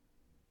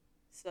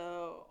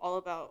 So all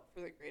about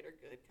for the greater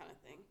good kind of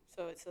thing.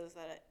 So it says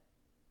that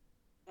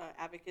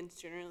advocates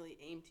generally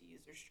aim to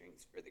use their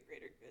strengths for the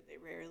greater good. They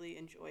rarely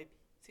enjoy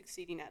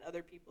succeeding at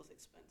other people's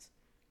expense,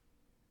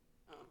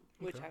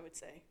 which I would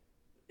say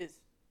is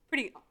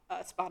pretty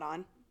spot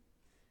on.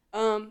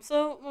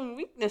 So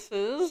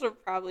weaknesses are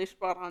probably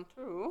spot on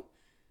too.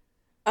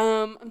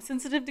 I'm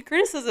sensitive to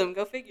criticism.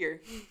 Go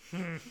figure.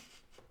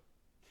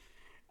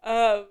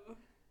 Yeah.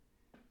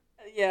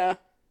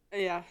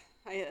 I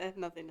have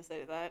nothing to say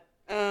to that.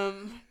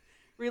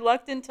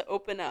 Reluctant to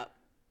open up.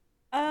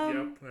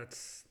 Yep,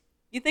 that's.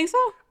 You think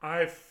so?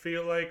 I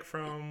feel like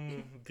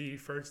from the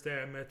first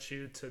day I met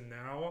you to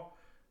now,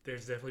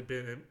 there's definitely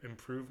been an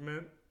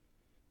improvement,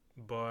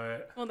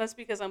 but. Well, that's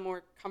because I'm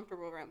more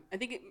comfortable around. I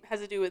think it has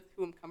to do with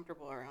who I'm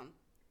comfortable around.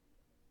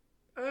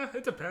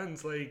 It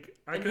depends. Like,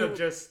 I and could have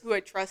just. Who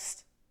I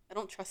trust. I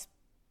don't trust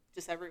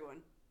just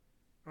everyone.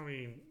 I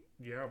mean,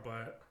 yeah,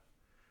 but.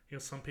 You know,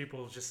 some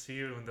people just see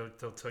you and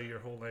they'll tell you their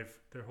whole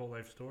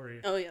life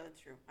story. Oh, yeah, that's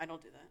true. I don't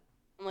do that.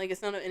 I'm like,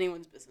 it's none of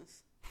anyone's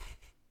business.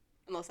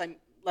 Unless I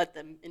let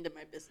them into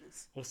my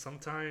business. Well,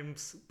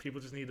 sometimes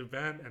people just need to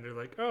vent and they're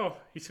like, oh,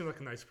 you seem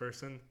like a nice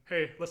person.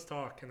 Hey, let's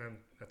talk. And then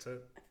that's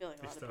it. I feel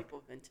like a lot of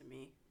people vent to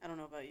me. I don't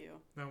know about you.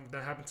 No,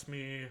 that happened to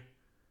me,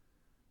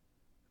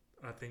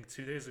 I think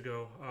 2 days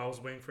ago. I was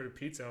waiting for the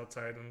pizza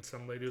outside and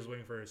some lady was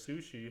waiting for her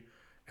sushi.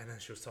 And then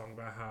she was talking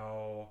about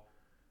how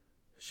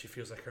she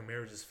feels like her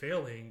marriage is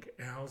failing,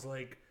 and I was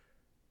like,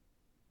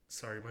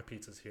 sorry, my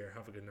pizza's here,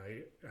 have a good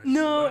night.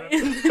 No.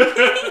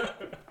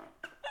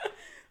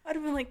 I'd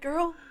have been like,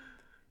 girl,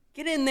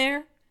 get in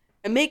there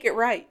and make it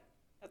right.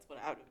 That's what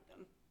I would have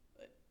done.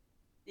 But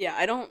Yeah,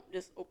 I don't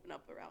just open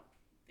up around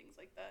things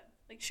like that.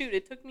 Like, shoot,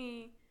 it took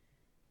me,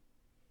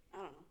 I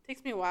don't know, it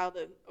takes me a while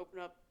to open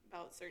up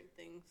about certain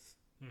things.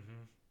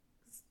 Mm-hmm.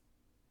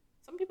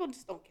 Some people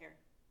just don't care.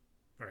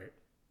 Right.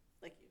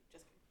 Like you,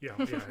 just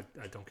kidding.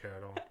 Yeah, I don't care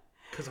at all.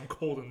 Because I'm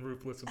cold and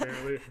ruthless,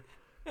 apparently.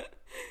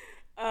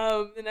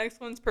 The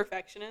next one's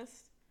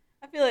perfectionist.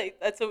 I feel like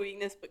that's a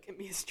weakness, but can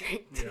be a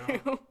strength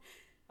too.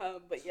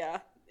 But yeah,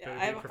 Better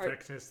I have be a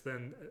perfectionist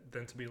than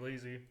to be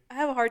lazy. I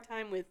have a hard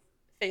time with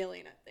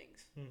failing at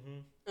things.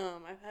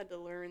 Mm-hmm. I've had to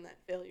learn that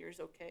failure is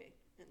okay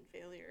and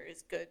failure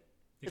is good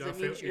Because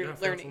it means you're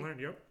learning. To learn,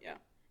 yep. Yeah,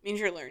 it means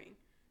you're learning.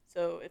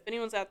 So if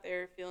anyone's out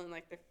there feeling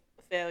like they're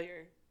a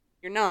failure,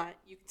 you're not.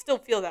 You can still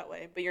feel that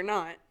way, but you're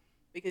not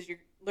because you're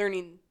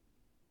learning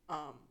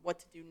what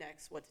to do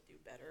next, what to do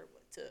better,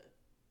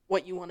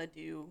 what you want to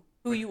do,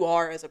 who you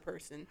are as a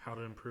person, how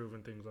to improve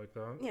and things like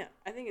that. Yeah,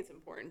 I think it's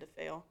important to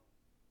fail.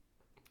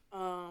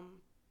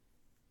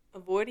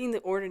 Avoiding the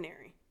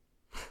ordinary.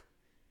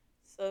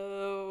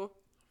 So,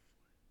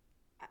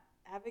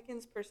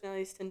 advocates'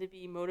 personalities tend to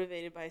be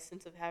motivated by a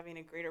sense of having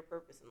a greater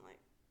purpose in life.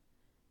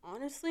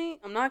 Honestly,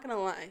 I'm not gonna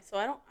lie.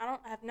 So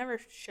I've never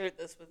shared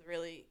this with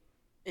really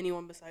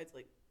anyone besides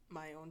like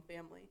my own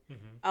family.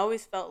 Mm-hmm. I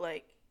always felt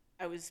like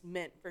I was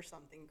meant for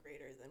something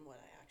greater than what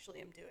I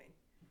actually am doing.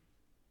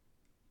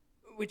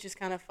 Which is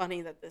kind of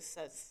funny that this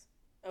says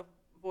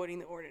avoiding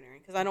the ordinary,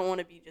 because I don't want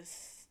to be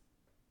just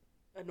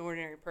an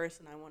ordinary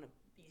person. I want to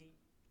be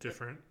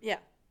different. Yeah,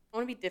 I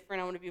want to be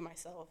different. I want to be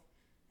myself,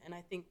 and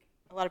I think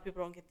a lot of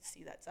people don't get to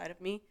see that side of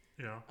me.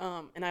 Yeah.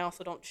 And I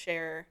also don't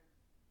share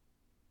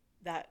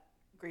that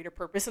greater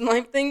purpose in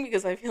life thing,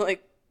 because I feel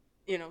like,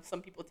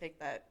 some people take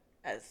that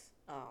as,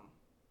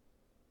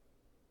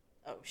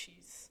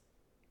 she's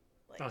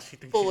like she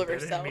thinks full she's of better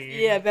herself. than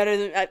me. Yeah,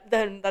 better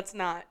than that's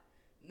not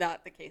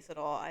the case at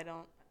all.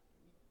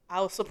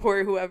 I'll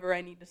support whoever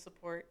I need to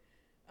support,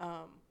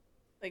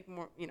 like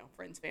more,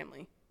 friends,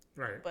 family.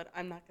 Right. But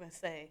I'm not going to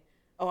say,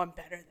 oh, I'm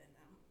better than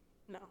them.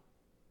 No.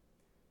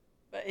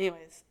 But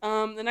anyways,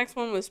 the next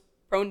one was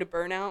prone to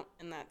burnout,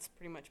 and that's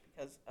pretty much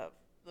because of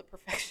the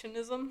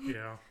perfectionism.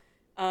 Yeah.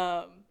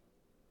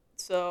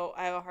 So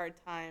I have a hard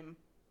time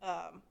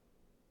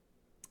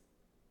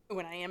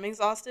when I am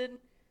exhausted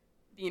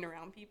being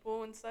around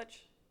people and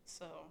such.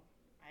 So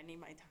I need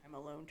my time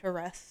alone to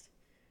rest.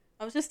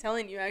 I was just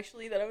telling you,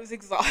 actually, that I was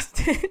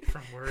exhausted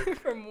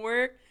from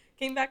work.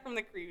 Came back from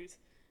the cruise.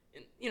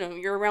 And,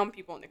 you're around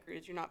people on the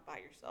cruise. You're not by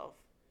yourself.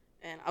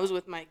 And I was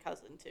with my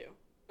cousin, too.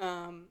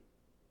 And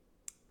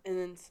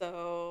then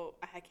so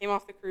I came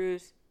off the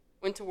cruise,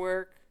 went to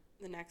work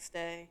the next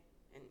day,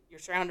 and you're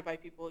surrounded by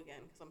people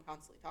again because I'm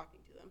constantly talking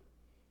to them.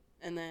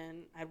 And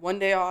then I had one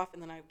day off,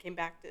 and then I came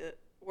back to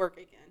work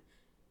again.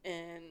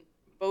 And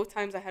both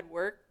times I had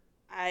work,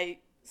 I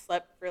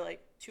slept for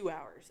like 2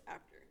 hours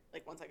after,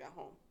 like once I got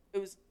home. It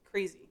was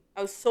crazy.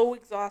 I was so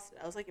exhausted.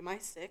 I was like, am I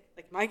sick?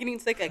 Like, am I getting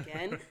sick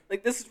again?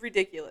 Like, this is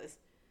ridiculous.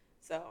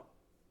 So,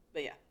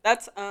 but yeah,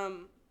 that's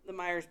the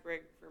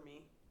Myers-Briggs for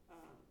me.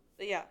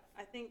 But yeah,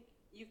 I think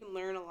you can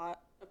learn a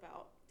lot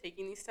about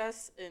taking these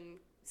tests and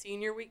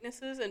seeing your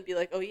weaknesses and be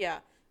like, oh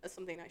yeah, that's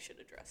something I should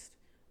address.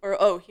 Or,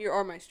 oh, here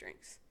are my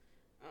strengths.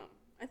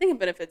 I think it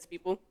benefits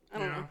people. I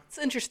don't know. It's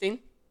interesting,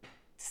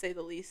 to say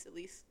the least, at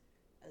least.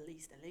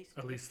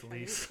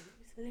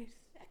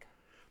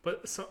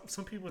 But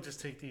some people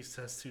just take these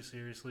tests too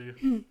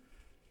seriously.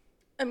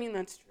 I mean,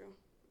 that's true.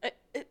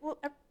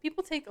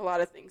 People take a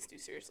lot of things too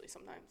seriously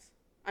sometimes.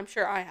 I'm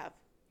sure I have.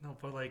 No,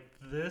 but like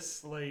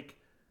this, like,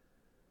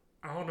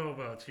 I don't know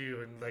about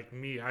you, and like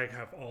me, I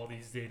have all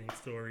these dating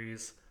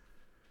stories.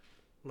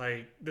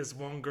 Like, this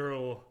one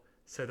girl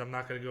said, I'm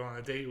not going to go on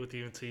a date with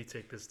you until you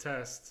take this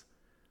test.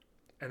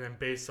 And then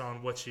based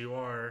on what you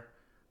are,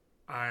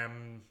 I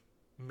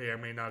may or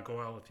may not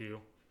go out with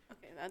you.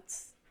 Okay, I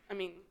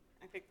think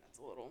that's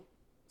a little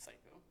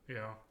psycho.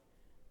 Yeah.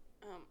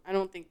 I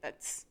don't think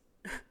that's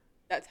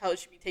how it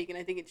should be taken.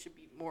 I think it should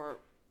be more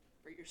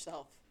for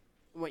yourself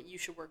and what you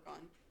should work on.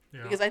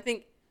 Yeah. Because I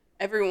think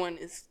everyone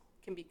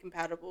can be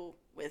compatible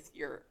with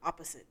your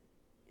opposite,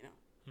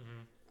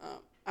 Mm-hmm.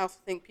 I also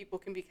think people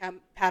can be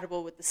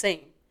compatible with the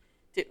same,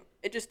 too.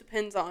 It just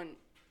depends on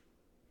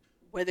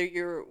whether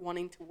you're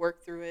wanting to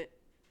work through it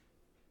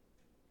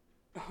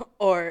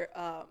or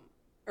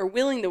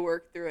willing to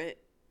work through it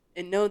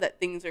and know that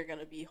things are going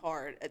to be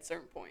hard at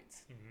certain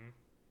points. Mm-hmm.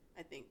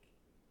 I think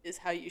is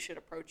how you should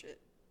approach it,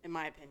 in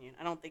my opinion.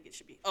 I don't think it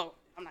should be, oh,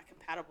 I'm not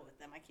compatible with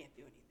them, I can't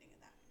do anything in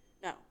that.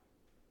 No.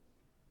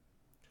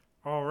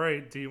 All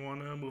right. Do you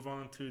want to move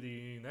on to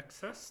the next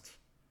test?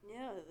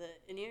 Yeah,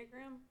 the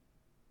Enneagram.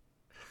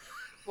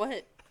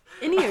 What?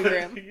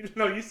 Enneagram?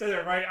 No, you said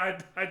it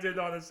right. I did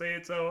not want to say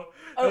it, so...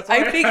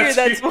 I figured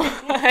that's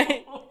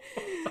why.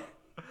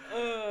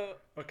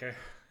 Okay.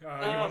 You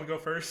want to go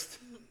first?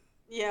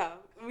 Yeah.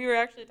 We were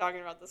actually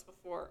talking about this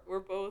before.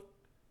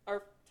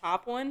 Our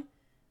top one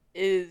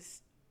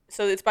is...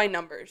 So it's by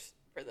numbers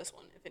for this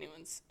one, if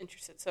anyone's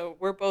interested. So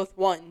we're both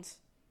ones.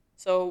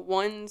 So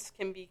ones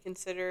can be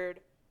considered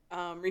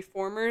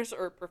reformers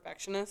or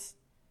perfectionists.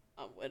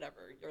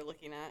 whatever you're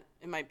looking at.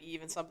 It might be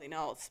even something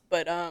else,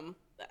 but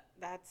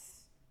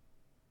that's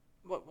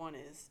what one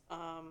is.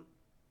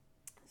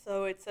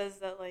 So it says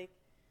that like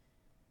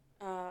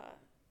uh,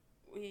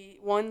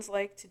 ones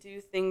like to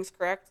do things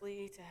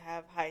correctly, to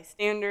have high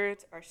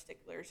standards, are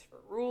sticklers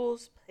for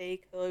rules, pay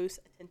close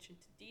attention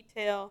to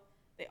detail.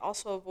 They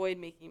also avoid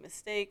making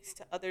mistakes.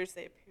 To others,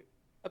 they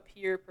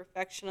appear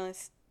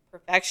perfectionistic.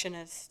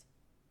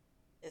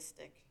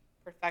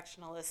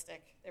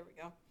 Perfectionalistic. There we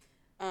go.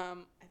 I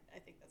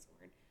think that's a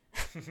word.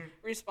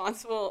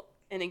 Responsible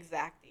and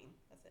exacting.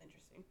 That's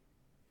interesting.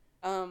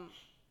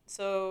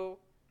 So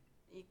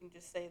you can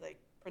just say like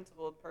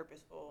principled,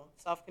 purposeful,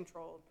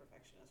 self-controlled,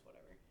 perfectionist,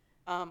 whatever.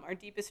 Our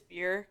deepest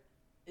fear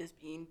is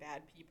being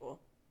bad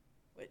people,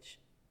 which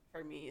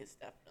for me is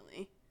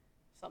definitely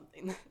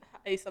something that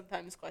I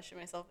sometimes question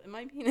myself. Am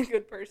I being a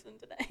good person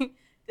today?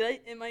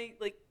 Am I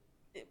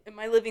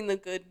living a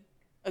good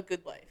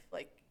life?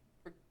 Like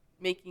for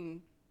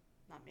being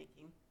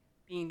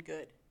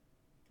good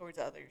towards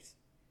others.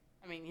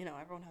 I mean,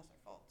 everyone has their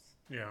faults.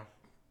 Yeah,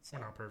 So,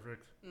 we're not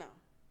perfect. No,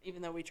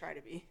 even though we try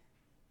to be.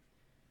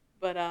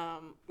 But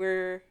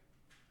we're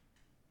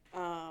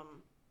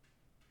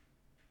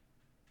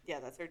yeah,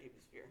 that's our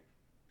deepest fear,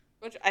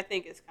 which I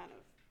think is kind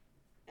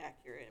of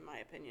accurate in my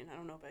opinion. I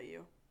don't know about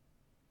you.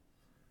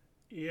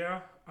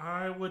 Yeah,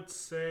 I would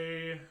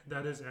say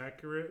that is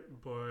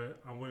accurate,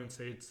 but I wouldn't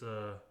say it's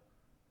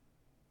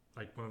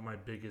like one of my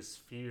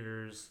biggest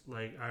fears.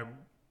 Like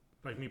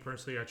me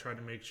personally, I try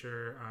to make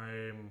sure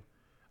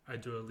I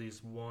do at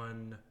least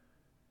one,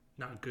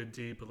 not good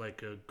deed, but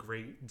like a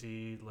great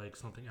deed, like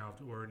something out of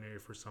the ordinary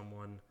for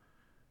someone.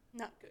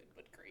 Not good,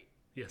 but great.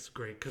 Yes,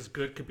 great. Because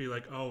good could be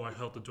like, oh, I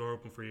held the door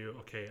open for you.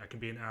 Okay, I can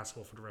be an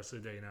asshole for the rest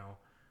of the day now.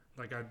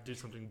 Like I do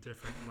something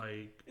different.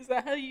 Like Is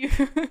that how you?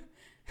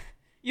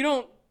 you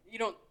don't.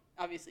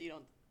 Obviously, you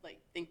don't like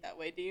think that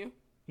way, do you?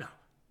 no.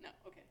 No.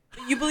 Okay.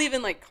 But you believe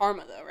in like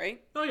karma, though,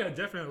 right? Oh yeah,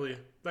 definitely.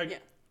 Like Yeah.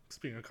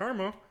 speaking of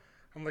karma,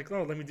 I'm like,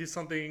 oh, let me do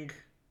something.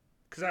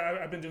 Because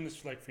I've been doing this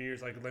for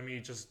years. Like, let me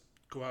just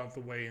go out of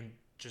the way and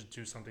just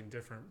do something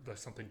different, like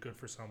something good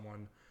for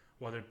someone,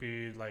 whether it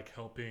be like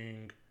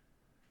helping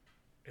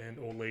an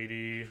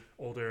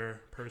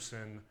older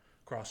person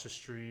cross the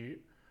street,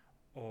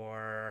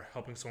 or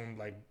helping someone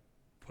like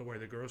put away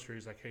the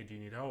groceries. Like, hey, do you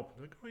need help?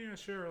 Like, oh yeah,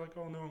 sure. Like,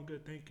 oh no, I'm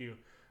good, thank you.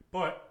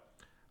 But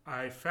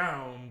I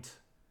found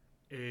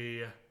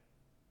a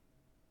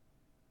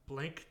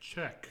blank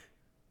check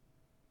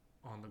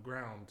on the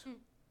ground. Mm.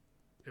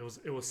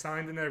 It was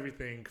signed and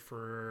everything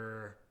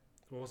for.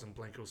 It wasn't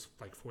blank. It was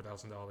like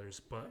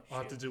 $4,000. But all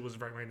I had to do was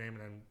write my name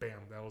and then bam,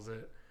 that was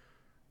it.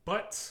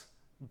 But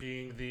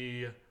being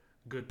the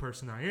good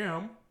person I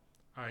am,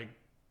 I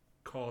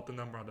called the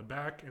number on the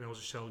back, and it was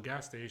a Shell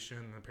gas station,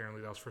 and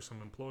apparently that was for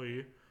some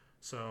employee.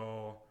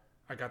 So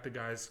I got the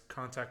guy's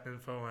contact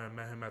info, and I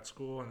met him at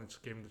school, and I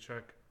just gave him the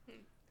check.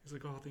 He's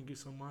like, oh, thank you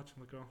so much.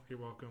 I'm like, oh, you're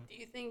welcome. Do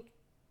you think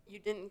you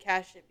didn't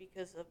cash it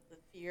because of the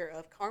fear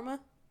of karma?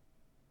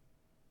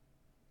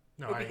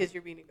 No, or because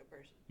you're being a good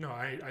person? No,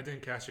 I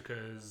didn't cash it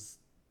because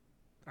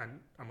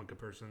I'm a good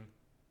person.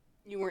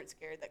 You weren't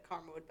scared that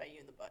karma would bite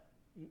you in the butt?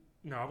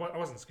 No, I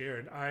wasn't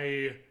scared.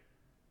 I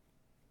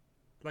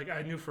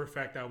knew for a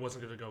fact that I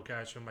wasn't going to go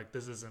cash him. Like,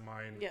 this isn't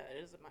mine. Yeah,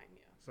 it isn't mine,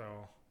 yeah.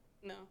 So.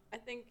 No, I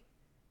think,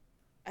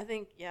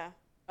 yeah.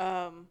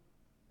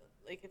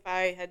 Like, if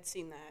I had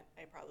seen that,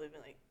 I'd probably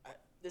been like,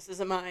 this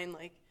isn't mine.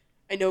 Like,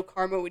 I know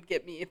karma would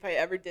get me if I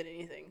ever did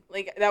anything.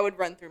 Like, that would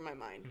run through my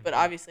mind. Mm-hmm. But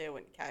obviously, I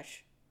wouldn't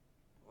cash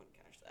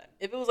that.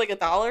 If it was like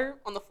 $1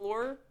 on the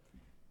floor,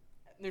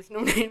 there's no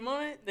name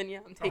on it, then yeah,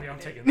 I'm taking it. I'm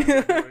taking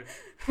that.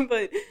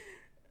 But,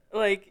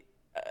 like,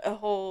 a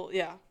whole,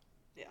 yeah,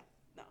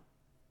 no.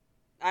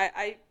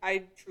 I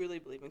truly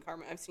believe in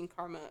karma. I've seen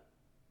karma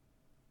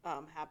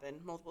happen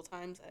multiple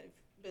times. I've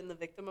been the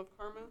victim of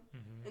karma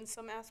in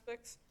some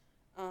aspects.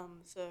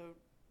 So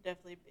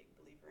definitely a big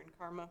believer in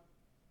karma.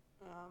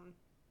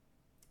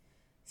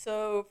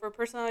 So for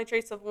personality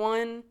traits of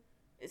 1,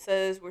 it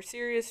says we're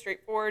serious,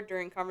 straightforward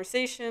during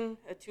conversation,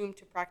 attuned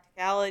to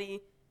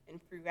practicality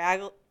and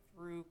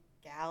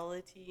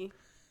frugality.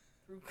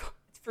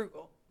 It's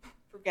frugal.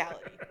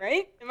 Frugality,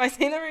 right? Am I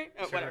saying that right?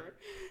 Oh, sure.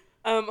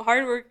 Whatever.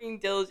 Hardworking,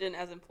 diligent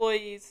as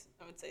employees.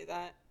 I would say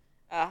that.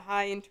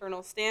 High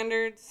internal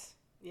standards.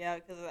 Yeah,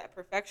 because of that.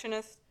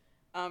 Perfectionist.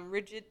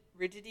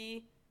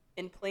 Rigidity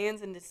in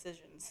plans and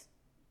decisions.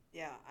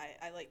 Yeah,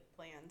 I like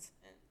plans,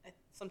 and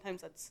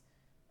sometimes that's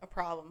a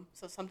problem.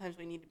 So sometimes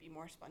we need to be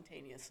more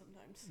spontaneous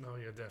sometimes. No,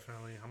 yeah,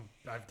 definitely.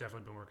 I've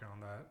definitely been working on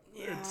that.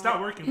 Yeah. It's not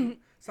working.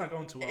 It's not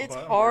going too well. It's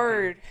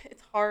hard.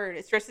 It's hard.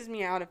 It stresses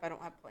me out if I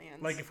don't have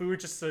plans. Like if we were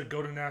just to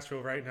go to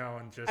Nashville right now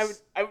and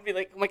just, I would be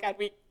like, oh my god,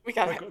 we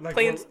gotta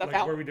plan stuff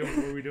out. What are we doing?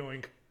 What are we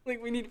doing?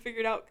 Like we need to figure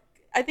it out.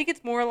 I think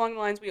it's more along the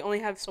lines we only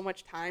have so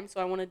much time,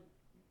 so I want to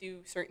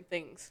do certain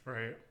things.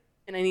 Right.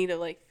 And I need to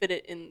like fit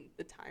it in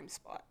the time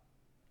spot,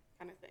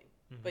 kind of thing.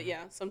 Mm-hmm. But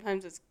yeah,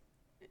 sometimes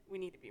we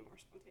need to be more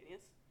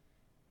spontaneous.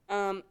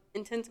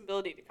 Intense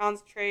ability to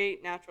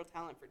concentrate, natural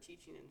talent for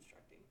teaching and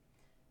instructing.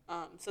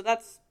 So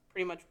that's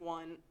pretty much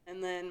 1.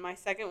 And then my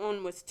second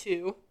one was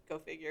 2. Go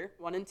figure.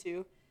 1 and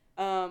 2.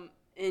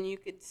 And you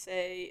could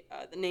say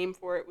the name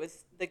for it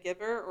was the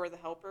giver or the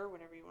helper,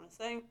 whatever you want to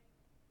say.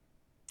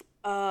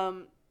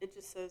 It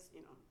just says,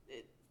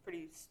 it's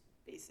pretty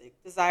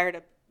basic. Desire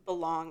to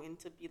belong and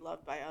to be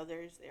loved by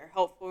others. They are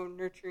helpful,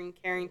 nurturing,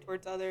 caring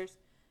towards others.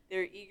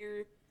 They're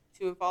eager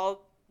to involve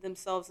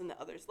themselves into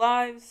others'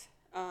 lives.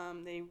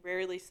 They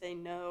rarely say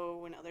no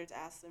when others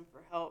ask them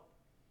for help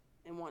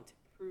and want to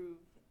prove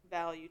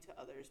value to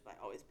others by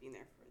always being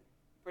there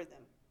for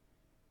them.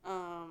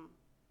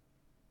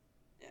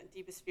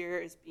 Deepest fear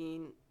is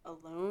being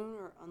alone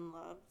or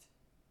unloved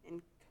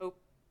and cope.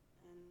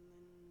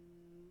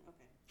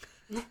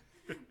 Okay.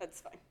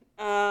 That's fine.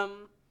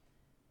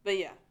 But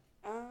yeah,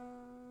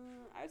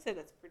 I would say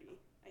that's pretty.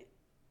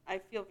 I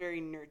feel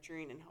very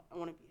nurturing and I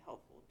want to be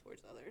helpful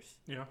towards others.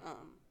 Yeah.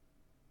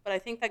 But I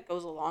think that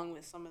goes along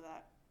with some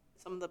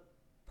of the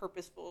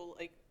purposeful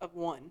of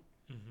 1,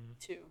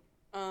 2.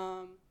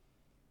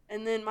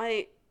 And then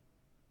my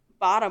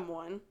bottom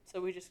one.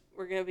 So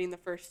we're gonna be in the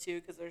first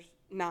 2 because there's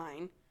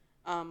 9.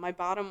 My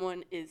bottom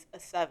one is a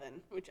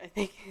 7, which I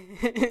think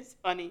is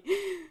funny.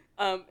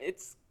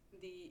 It's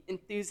the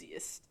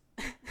enthusiast.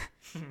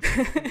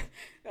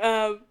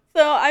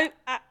 So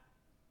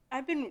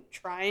I've been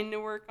trying to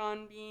work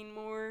on being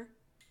more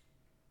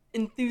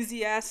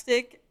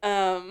enthusiastic.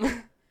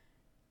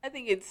 I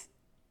think it's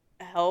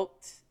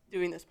helped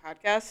doing this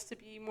podcast to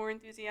be more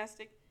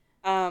enthusiastic.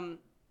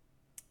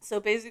 So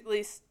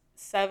basically,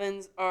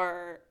 7s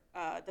are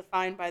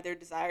defined by their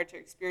desire to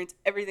experience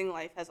everything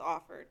life has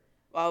offered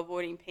while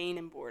avoiding pain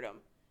and boredom.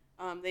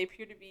 They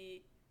appear to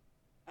be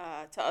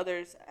to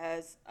others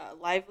as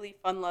lively,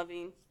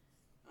 fun-loving.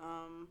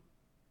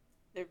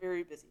 They're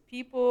very busy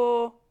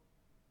people.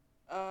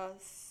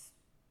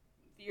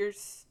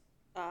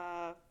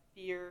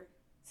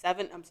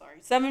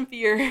 Seven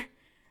fear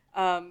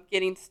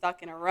getting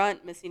stuck in a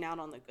rut, missing out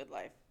on the good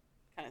life,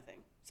 kind of thing.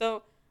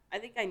 So I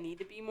think I need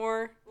to be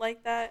more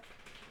like that.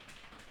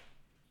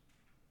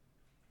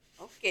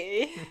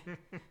 Okay.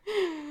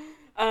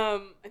 I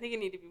think I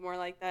need to be more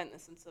like that in the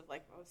sense of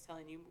like I was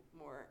telling you,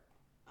 more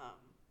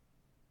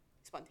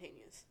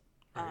spontaneous,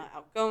 Right.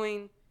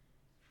 outgoing.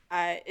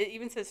 It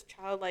even says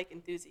childlike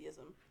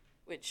enthusiasm,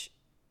 which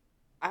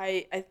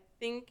I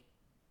think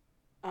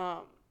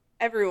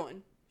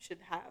everyone should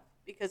have,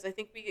 because I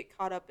think we get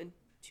caught up in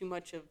too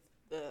much of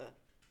the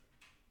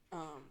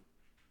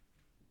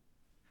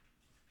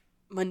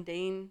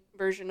mundane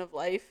version of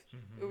life,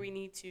 where we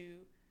need to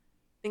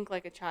think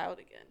like a child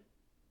again.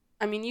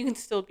 I mean, you can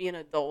still be an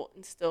adult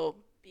and still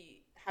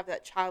have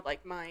that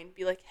childlike mind.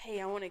 Be like, hey,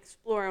 I want to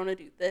explore. I want to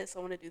do this. I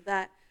want to do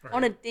that. Right. I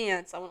want to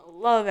dance. I want to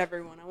love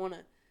everyone. I want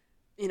to,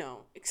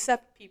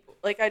 accept people.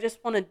 Like, I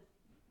just want to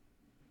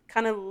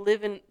kind of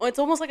live in. Well, it's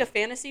almost like a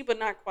fantasy, but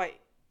not quite.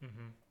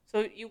 Mm-hmm.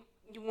 So you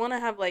want to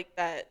have like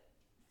that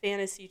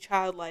fantasy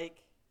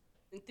childlike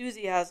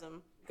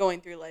enthusiasm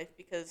going through life,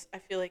 because I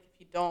feel like if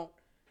you don't,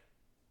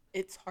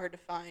 it's hard to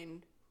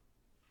find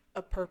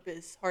a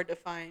purpose, hard to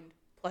find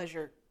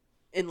pleasure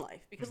in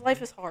life, because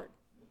life is hard.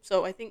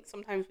 So I think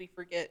sometimes we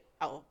forget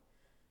how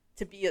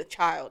to be a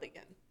child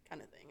again,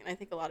 kind of thing. And I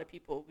think a lot of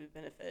people would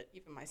benefit,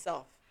 even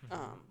myself,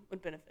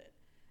 would benefit.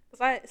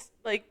 Because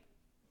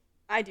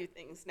I do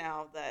things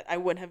now that I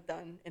wouldn't have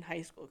done in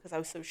high school because I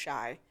was so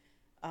shy.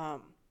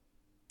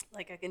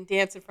 Like I can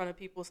dance in front of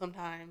people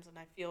sometimes, and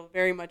I feel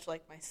very much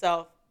like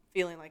myself,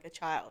 feeling like a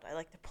child. I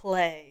like to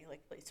play,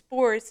 play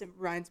sports. It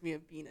reminds me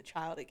of being a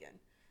child again,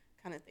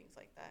 kind of things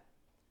like that.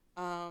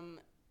 I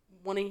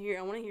want to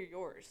hear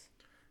yours.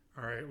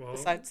 All right. Well,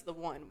 besides the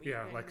 1,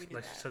 like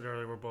you said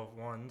earlier, we're both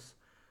 1s.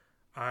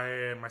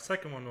 My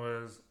second one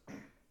was,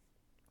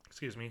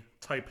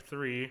 type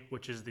 3,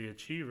 which is the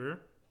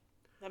achiever.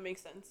 That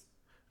makes sense.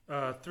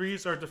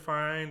 3s are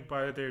defined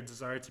by their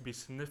desire to be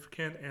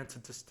significant and to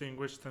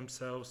distinguish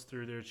themselves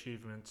through their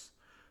achievements.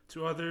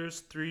 To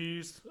others,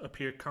 3s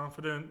appear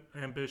confident,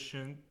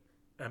 ambitious,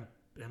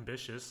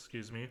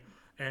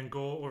 and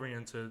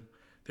goal-oriented.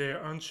 They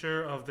are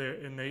unsure of their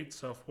innate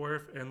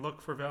self-worth and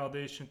look for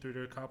validation through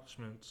their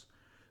accomplishments.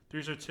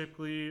 3s are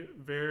typically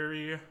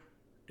very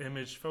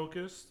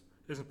image-focused.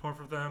 It is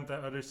important for them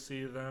that others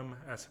see them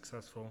as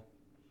successful.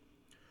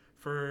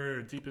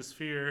 For deepest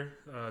fear,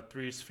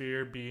 3s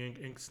fear being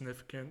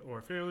insignificant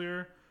or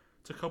failure.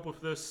 To cope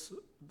with this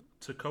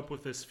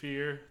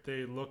fear,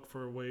 they look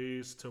for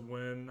ways to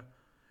win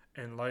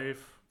in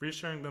life,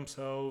 reassuring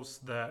themselves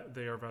that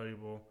they are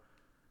valuable.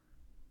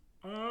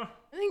 I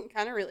think it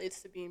kind of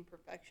relates to being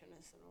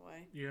perfectionist in a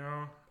way.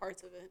 Yeah.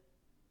 Parts of it.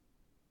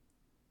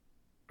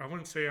 I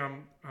wouldn't say I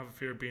have a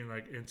fear of being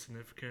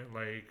insignificant.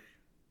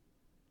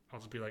 I'll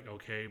just be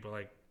okay, but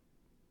like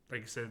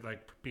you said,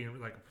 being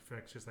a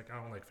perfectionist. I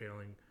don't like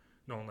failing.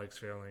 No one likes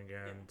failing,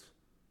 and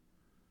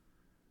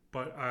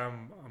but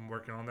I'm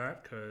working on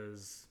that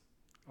because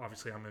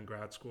obviously I'm in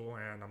grad school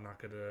and I'm not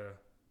gonna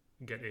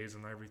get A's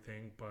in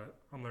everything, but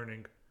I'm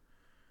learning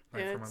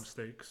from my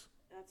mistakes.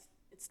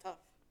 It's tough.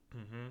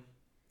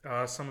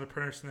 Some of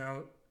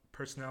the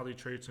personality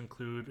traits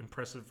include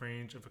impressive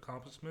range of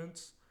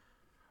accomplishments,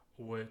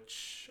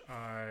 which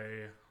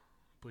I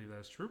believe that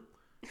is true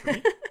for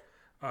me.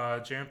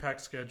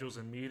 Jam-packed schedules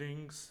and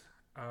meetings.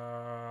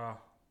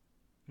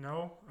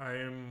 No, I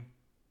am.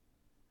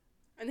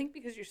 I think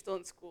because you're still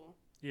in school.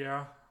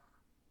 Yeah,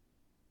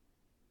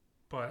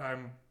 but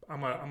I'm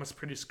a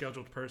pretty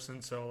scheduled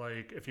person. So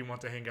like, if you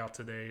want to hang out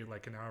today,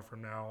 like an hour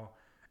from now,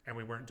 and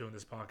we weren't doing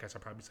this podcast,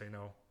 I'd probably say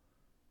no.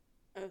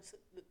 Oh, so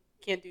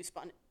can't do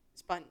spontaneity.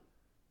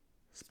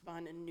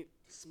 Spontaneity,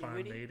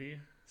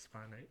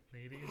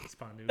 spontaneity.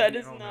 That I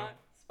is don't know. not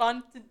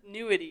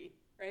spontaneity,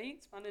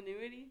 right?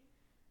 Spontaneity.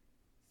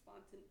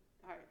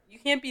 All right, you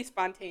can't be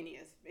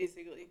spontaneous,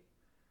 basically.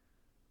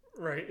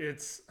 Right.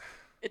 It's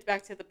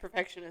back to the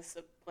perfectionists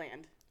of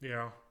planned.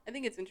 yeah. I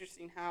think it's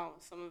interesting how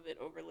some of it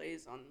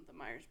overlays on the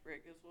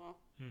Myers-Briggs as well.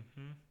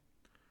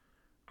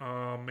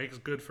 Makes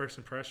good first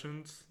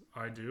impressions.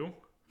 I do.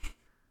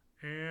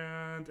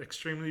 And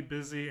extremely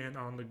busy and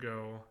on the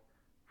go.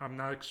 I'm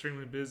not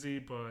extremely busy,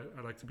 but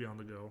I like to be on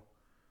the go.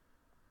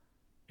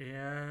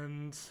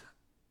 And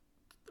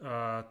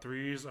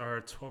threes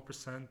are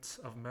 12%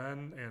 of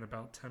men and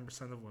about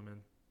 10% of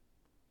women.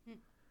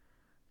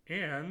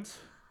 And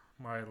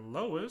my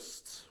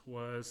lowest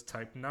was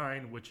type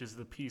 9, which is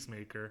the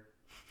peacemaker.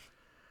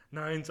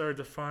 Nines are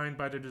defined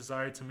by their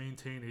desire to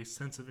maintain a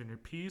sense of inner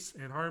peace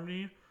and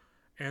harmony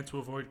and to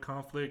avoid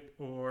conflict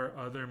or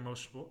other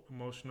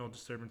emotional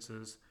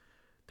disturbances.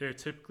 They're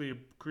typically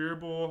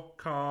agreeable,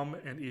 calm,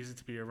 and easy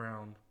to be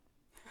around.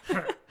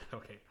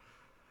 Okay.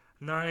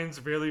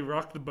 Nines rarely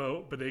rock the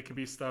boat, but they can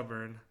be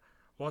stubborn.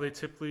 While they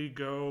typically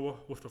go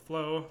with the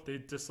flow, they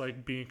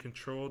dislike being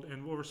controlled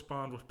and will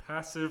respond with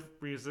passive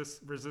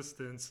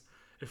resistance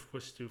if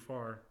pushed too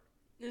far.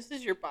 This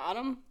is your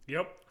bottom?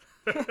 Yep.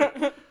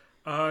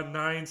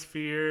 Nines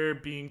fear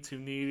being too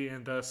needy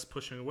and thus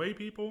pushing away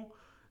people.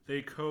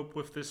 They cope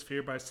with this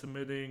fear by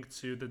submitting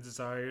to the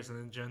desires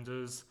and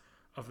agendas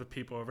of the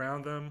people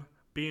around them,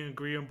 being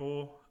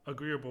agreeable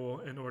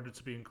in order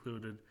to be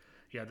included.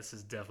 Yeah, this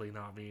is definitely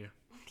not me.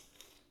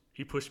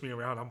 You push me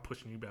around, I'm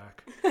pushing you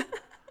back.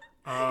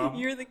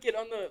 You're the kid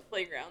on the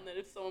playground that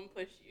if someone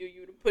pushed you,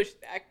 you would have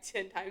pushed back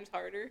 10 times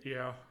harder.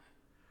 Yeah.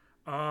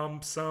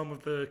 Some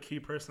of the key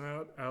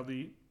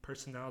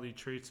personality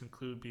traits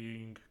include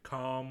being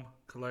calm,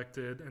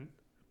 collected, and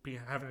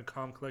having a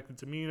calm, collected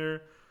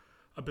demeanor,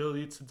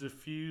 ability to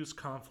diffuse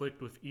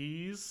conflict with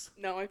ease.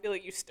 No, I feel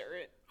like you stir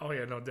it. Oh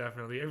yeah, no,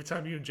 definitely. Every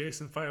time you and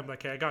Jason fight, I'm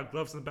like, hey, I got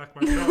gloves in the back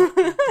of my truck.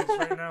 Do this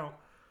right now.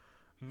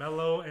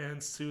 Mellow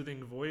and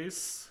soothing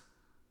voice.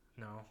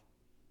 No.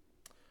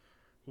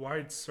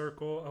 Wide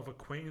circle of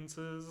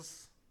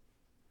acquaintances.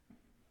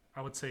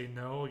 I would say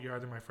no. You're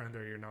either my friend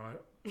or you're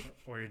not,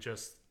 or you're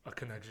just a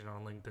connection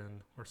on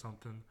LinkedIn or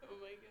something. Oh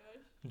my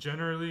gosh.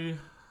 Generally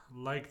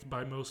liked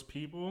by most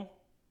people.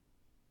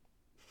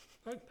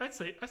 I'd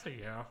say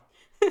yeah.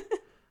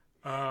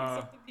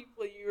 Except the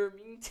people you were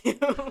mean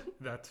to.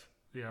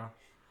 Yeah.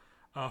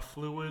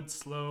 Fluid,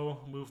 slow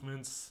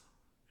movements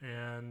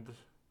and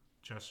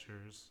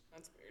gestures.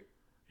 That's weird.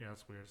 Yeah,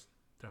 that's weird. It's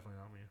definitely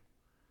not me.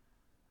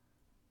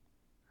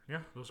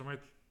 Yeah, those are my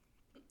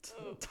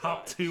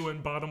top 2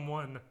 and bottom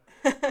 1.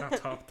 Not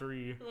top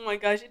 3. Oh my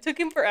gosh, it took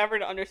him forever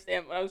to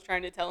understand what I was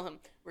trying to tell him.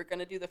 We're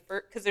gonna do the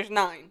first because there's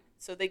 9,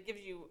 so they give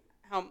you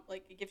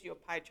it gives you a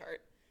pie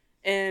chart,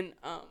 and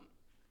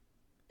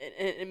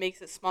it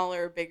makes it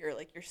smaller or bigger,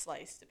 like your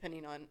slice,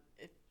 depending on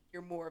if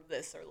you're more of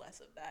this or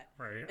less of that.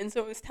 Right. And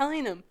so I was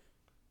telling him,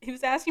 he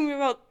was asking me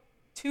about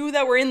 2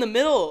 that were in the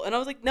middle, and I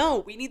was like, no,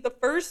 we need the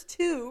first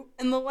 2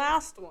 and the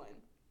last one.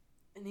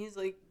 And he's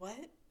like, what?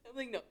 I'm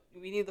like, no,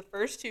 we need the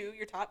first 2,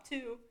 your top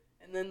 2,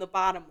 and then the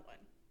bottom one.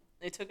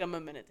 It took him a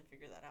minute to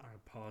figure that out. I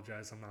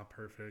apologize, I'm not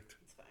perfect.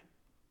 It's fine.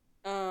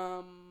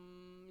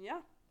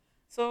 Yeah.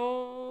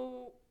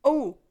 So,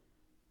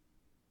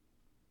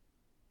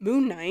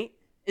 Moon Knight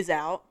is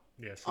out.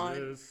 Yes, on it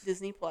is.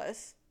 Disney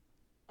Plus.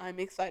 I'm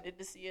excited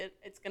to see it.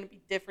 It's going to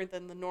be different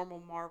than the normal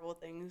Marvel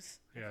things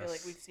I feel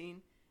like we've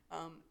seen.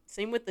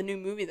 Same with the new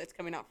movie that's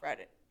coming out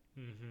Friday.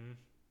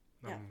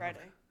 Mm-hmm. Yeah,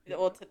 Friday.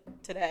 Well,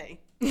 today.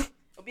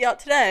 It'll be out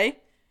today.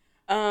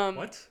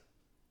 What?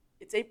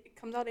 It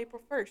comes out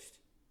April 1st.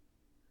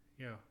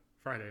 Yeah,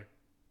 Friday.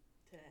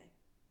 Today.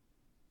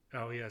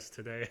 Oh, yes,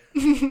 today.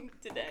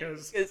 Today.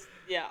 Because,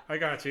 yeah. I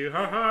got you.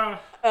 Ha-ha.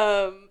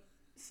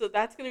 So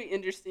that's going to be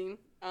interesting.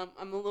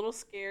 I'm a little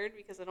scared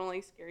because I don't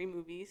like scary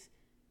movies.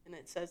 And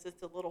it says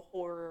it's a little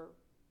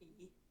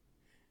horror-y.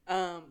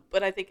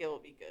 But I think it will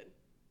be good.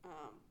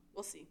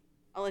 We'll see.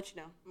 I'll let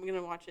you know. I'm going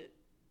to watch it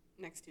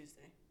next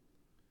Tuesday.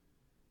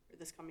 Or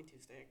this coming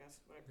Tuesday, I guess.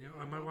 Yeah,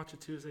 I might watch it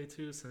Tuesday,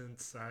 too,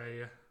 since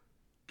I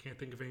can't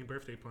think of any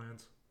birthday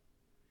plans.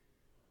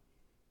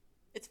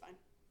 It's fine.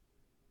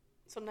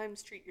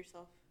 Sometimes treat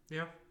yourself.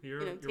 Yeah, you're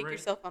take right.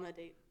 yourself on a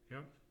date.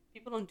 Yep.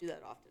 People don't do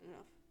that often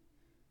enough,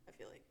 I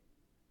feel like.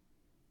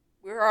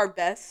 We're our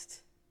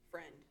best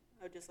friend.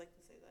 I would just like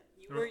to say that.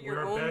 You are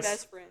your own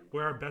best friend.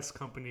 We're our best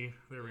company.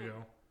 There we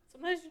go.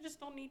 Sometimes you just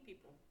don't need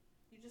people.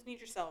 You just need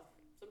yourself.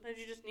 Sometimes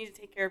you just need to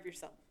take care of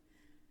yourself.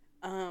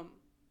 But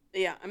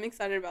yeah, I'm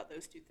excited about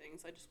those 2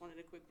 things. I just wanted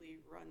to quickly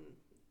run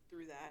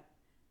through that.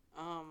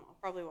 I'll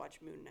probably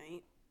watch Moon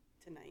Knight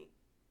tonight.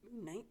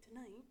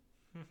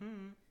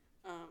 Mm-hmm.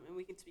 And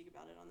we can speak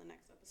about it on the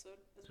next episode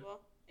as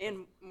well.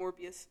 And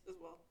Morbius as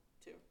well,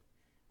 too.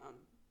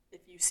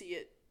 If you see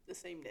it the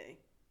same day.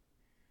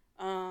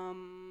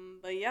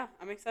 But yeah,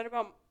 I'm excited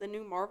about the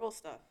new Marvel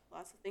stuff.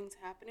 Lots of things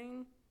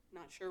happening.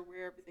 Not sure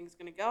where everything's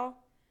gonna go.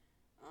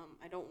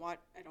 I don't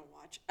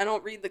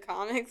read the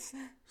comics.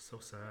 So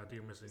sad,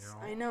 you're missing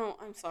out. I know.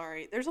 I'm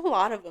sorry. There's a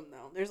lot of them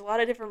though. There's a lot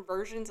of different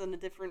versions and a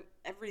different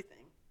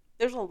everything.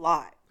 There's a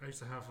lot. I used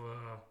to have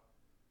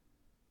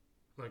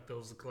like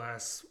those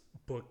glass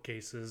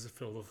bookcases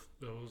filled with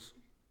those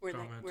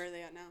comics. Where are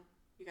they at now?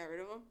 You got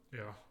rid of them?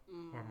 Yeah,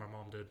 or my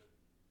mom did.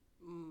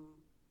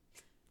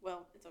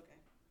 Well, it's okay.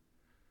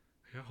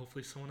 Yeah,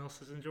 hopefully someone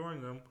else is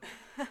enjoying them.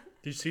 Did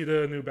you see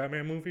the new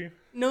Batman movie?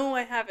 No,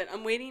 I haven't.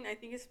 I'm waiting. I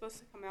think it's supposed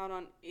to come out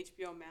on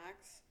HBO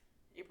Max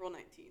April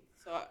 19th.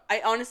 So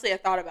I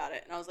thought about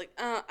it and I was like,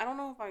 I don't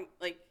know if I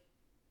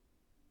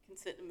can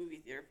sit in a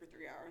movie theater for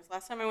 3 hours.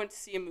 Last time I went to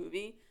see a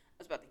movie, I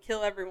was about to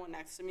kill everyone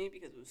next to me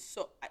because it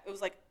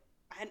was like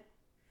I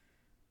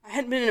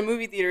hadn't been in a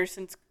movie theater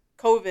since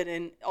COVID,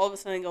 and all of a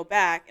sudden I go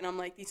back and I'm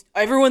like,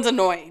 everyone's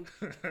annoying.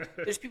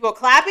 There's people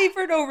clapping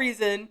for no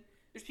reason.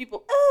 There's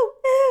people, ooh.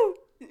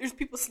 There's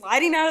people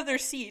sliding out of their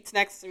seats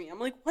next to me. I'm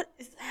like, what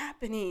is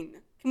happening?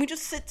 Can we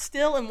just sit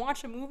still and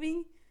watch a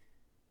movie?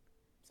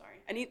 Sorry.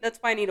 That's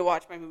why I need to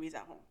watch my movies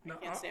at home. I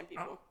can't stand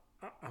people.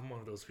 I'm one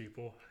of those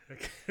people.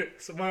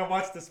 So when I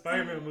watched the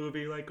Spider-Man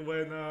movie, like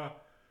when... I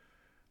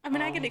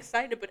get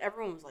excited, but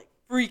everyone was like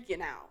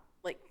freaking out.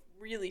 Like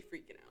really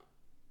freaking out.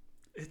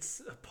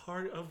 It's a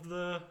part of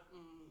the...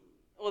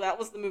 Well, that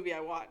was the movie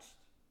I watched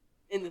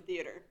in the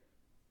theater.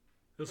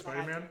 It was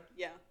Spider-Man?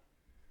 Yeah.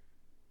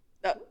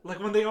 Like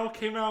when they all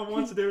came out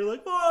once, they were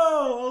like,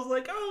 "Whoa!" I was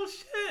like, "Oh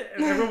shit!"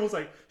 And everyone was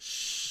like,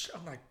 "Shh!"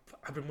 I'm like,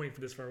 "I've been waiting for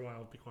this for a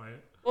while. Be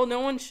quiet." Well, no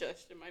one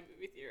shushed in my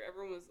movie theater.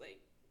 Everyone was like,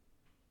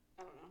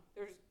 I don't know.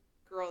 There was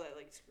a girl that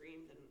like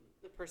screamed, and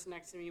the person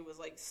next to me was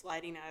like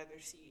sliding out of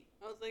their seat.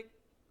 I was like,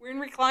 "We're in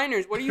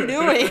recliners. What are you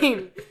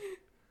doing?"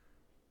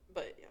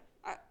 But yeah,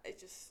 I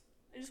just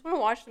want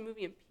to watch the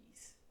movie in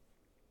peace.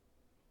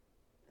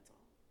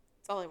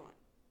 That's all I want.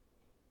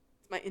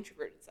 It's my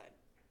introverted side.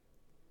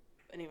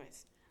 But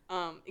anyways.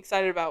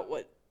 Excited about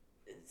what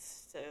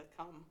is to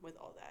come with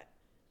all that.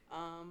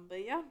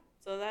 But yeah,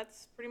 so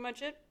that's pretty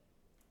much it.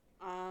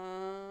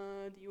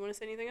 Do you want to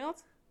say anything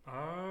else?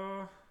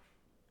 No,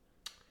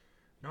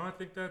 I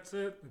think that's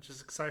it. I'm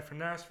just excited for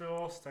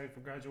Nashville, excited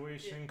for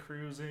graduation,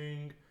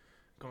 cruising,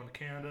 going to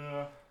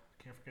Canada.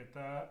 Can't forget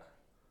that.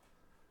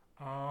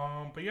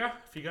 But yeah,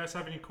 if you guys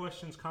have any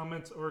questions,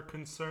 comments, or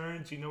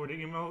concerns, you know where to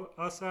email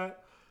us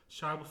at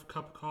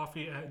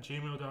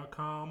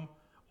shywithacupofcoffee@gmail.com.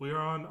 We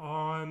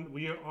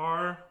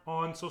are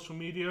on social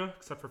media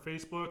except for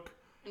Facebook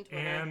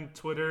and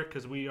Twitter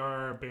because we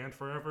are banned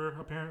forever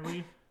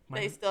apparently.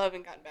 They still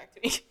haven't gotten back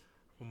to me.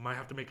 We might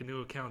have to make a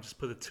new account. Just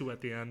put a 2 at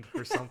the end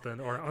or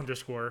something or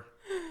underscore.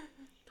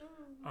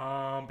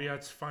 But yeah,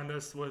 just find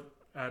us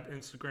at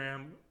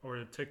Instagram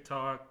or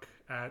TikTok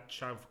at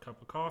Shy with a Cup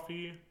of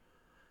Coffee.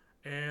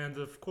 And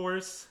of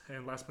course,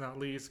 and last but not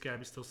least,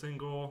 Gabby's still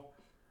single.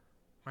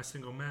 My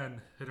single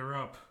men, hit her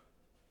up.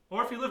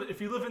 Or if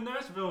you live in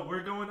Nashville,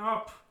 we're going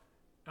up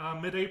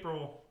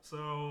mid-April.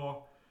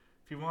 So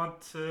if you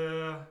want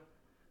to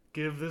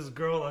give this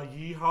girl a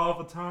yeehaw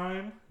of a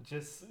time,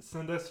 just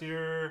send us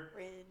your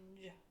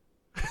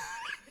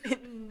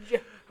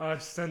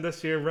send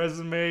us your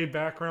resume,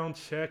 background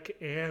check,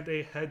 and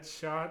a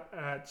headshot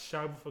at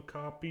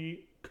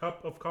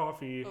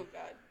shywithacupofcoffee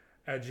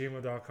at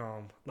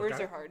gmail.com.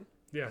 Words are hard.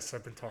 Yes,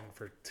 I've been talking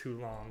for too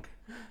long.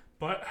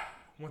 But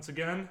once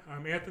again,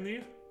 I'm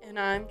Anthony. And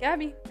I'm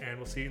Gabby. And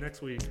we'll see you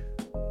next week.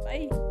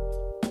 Bye.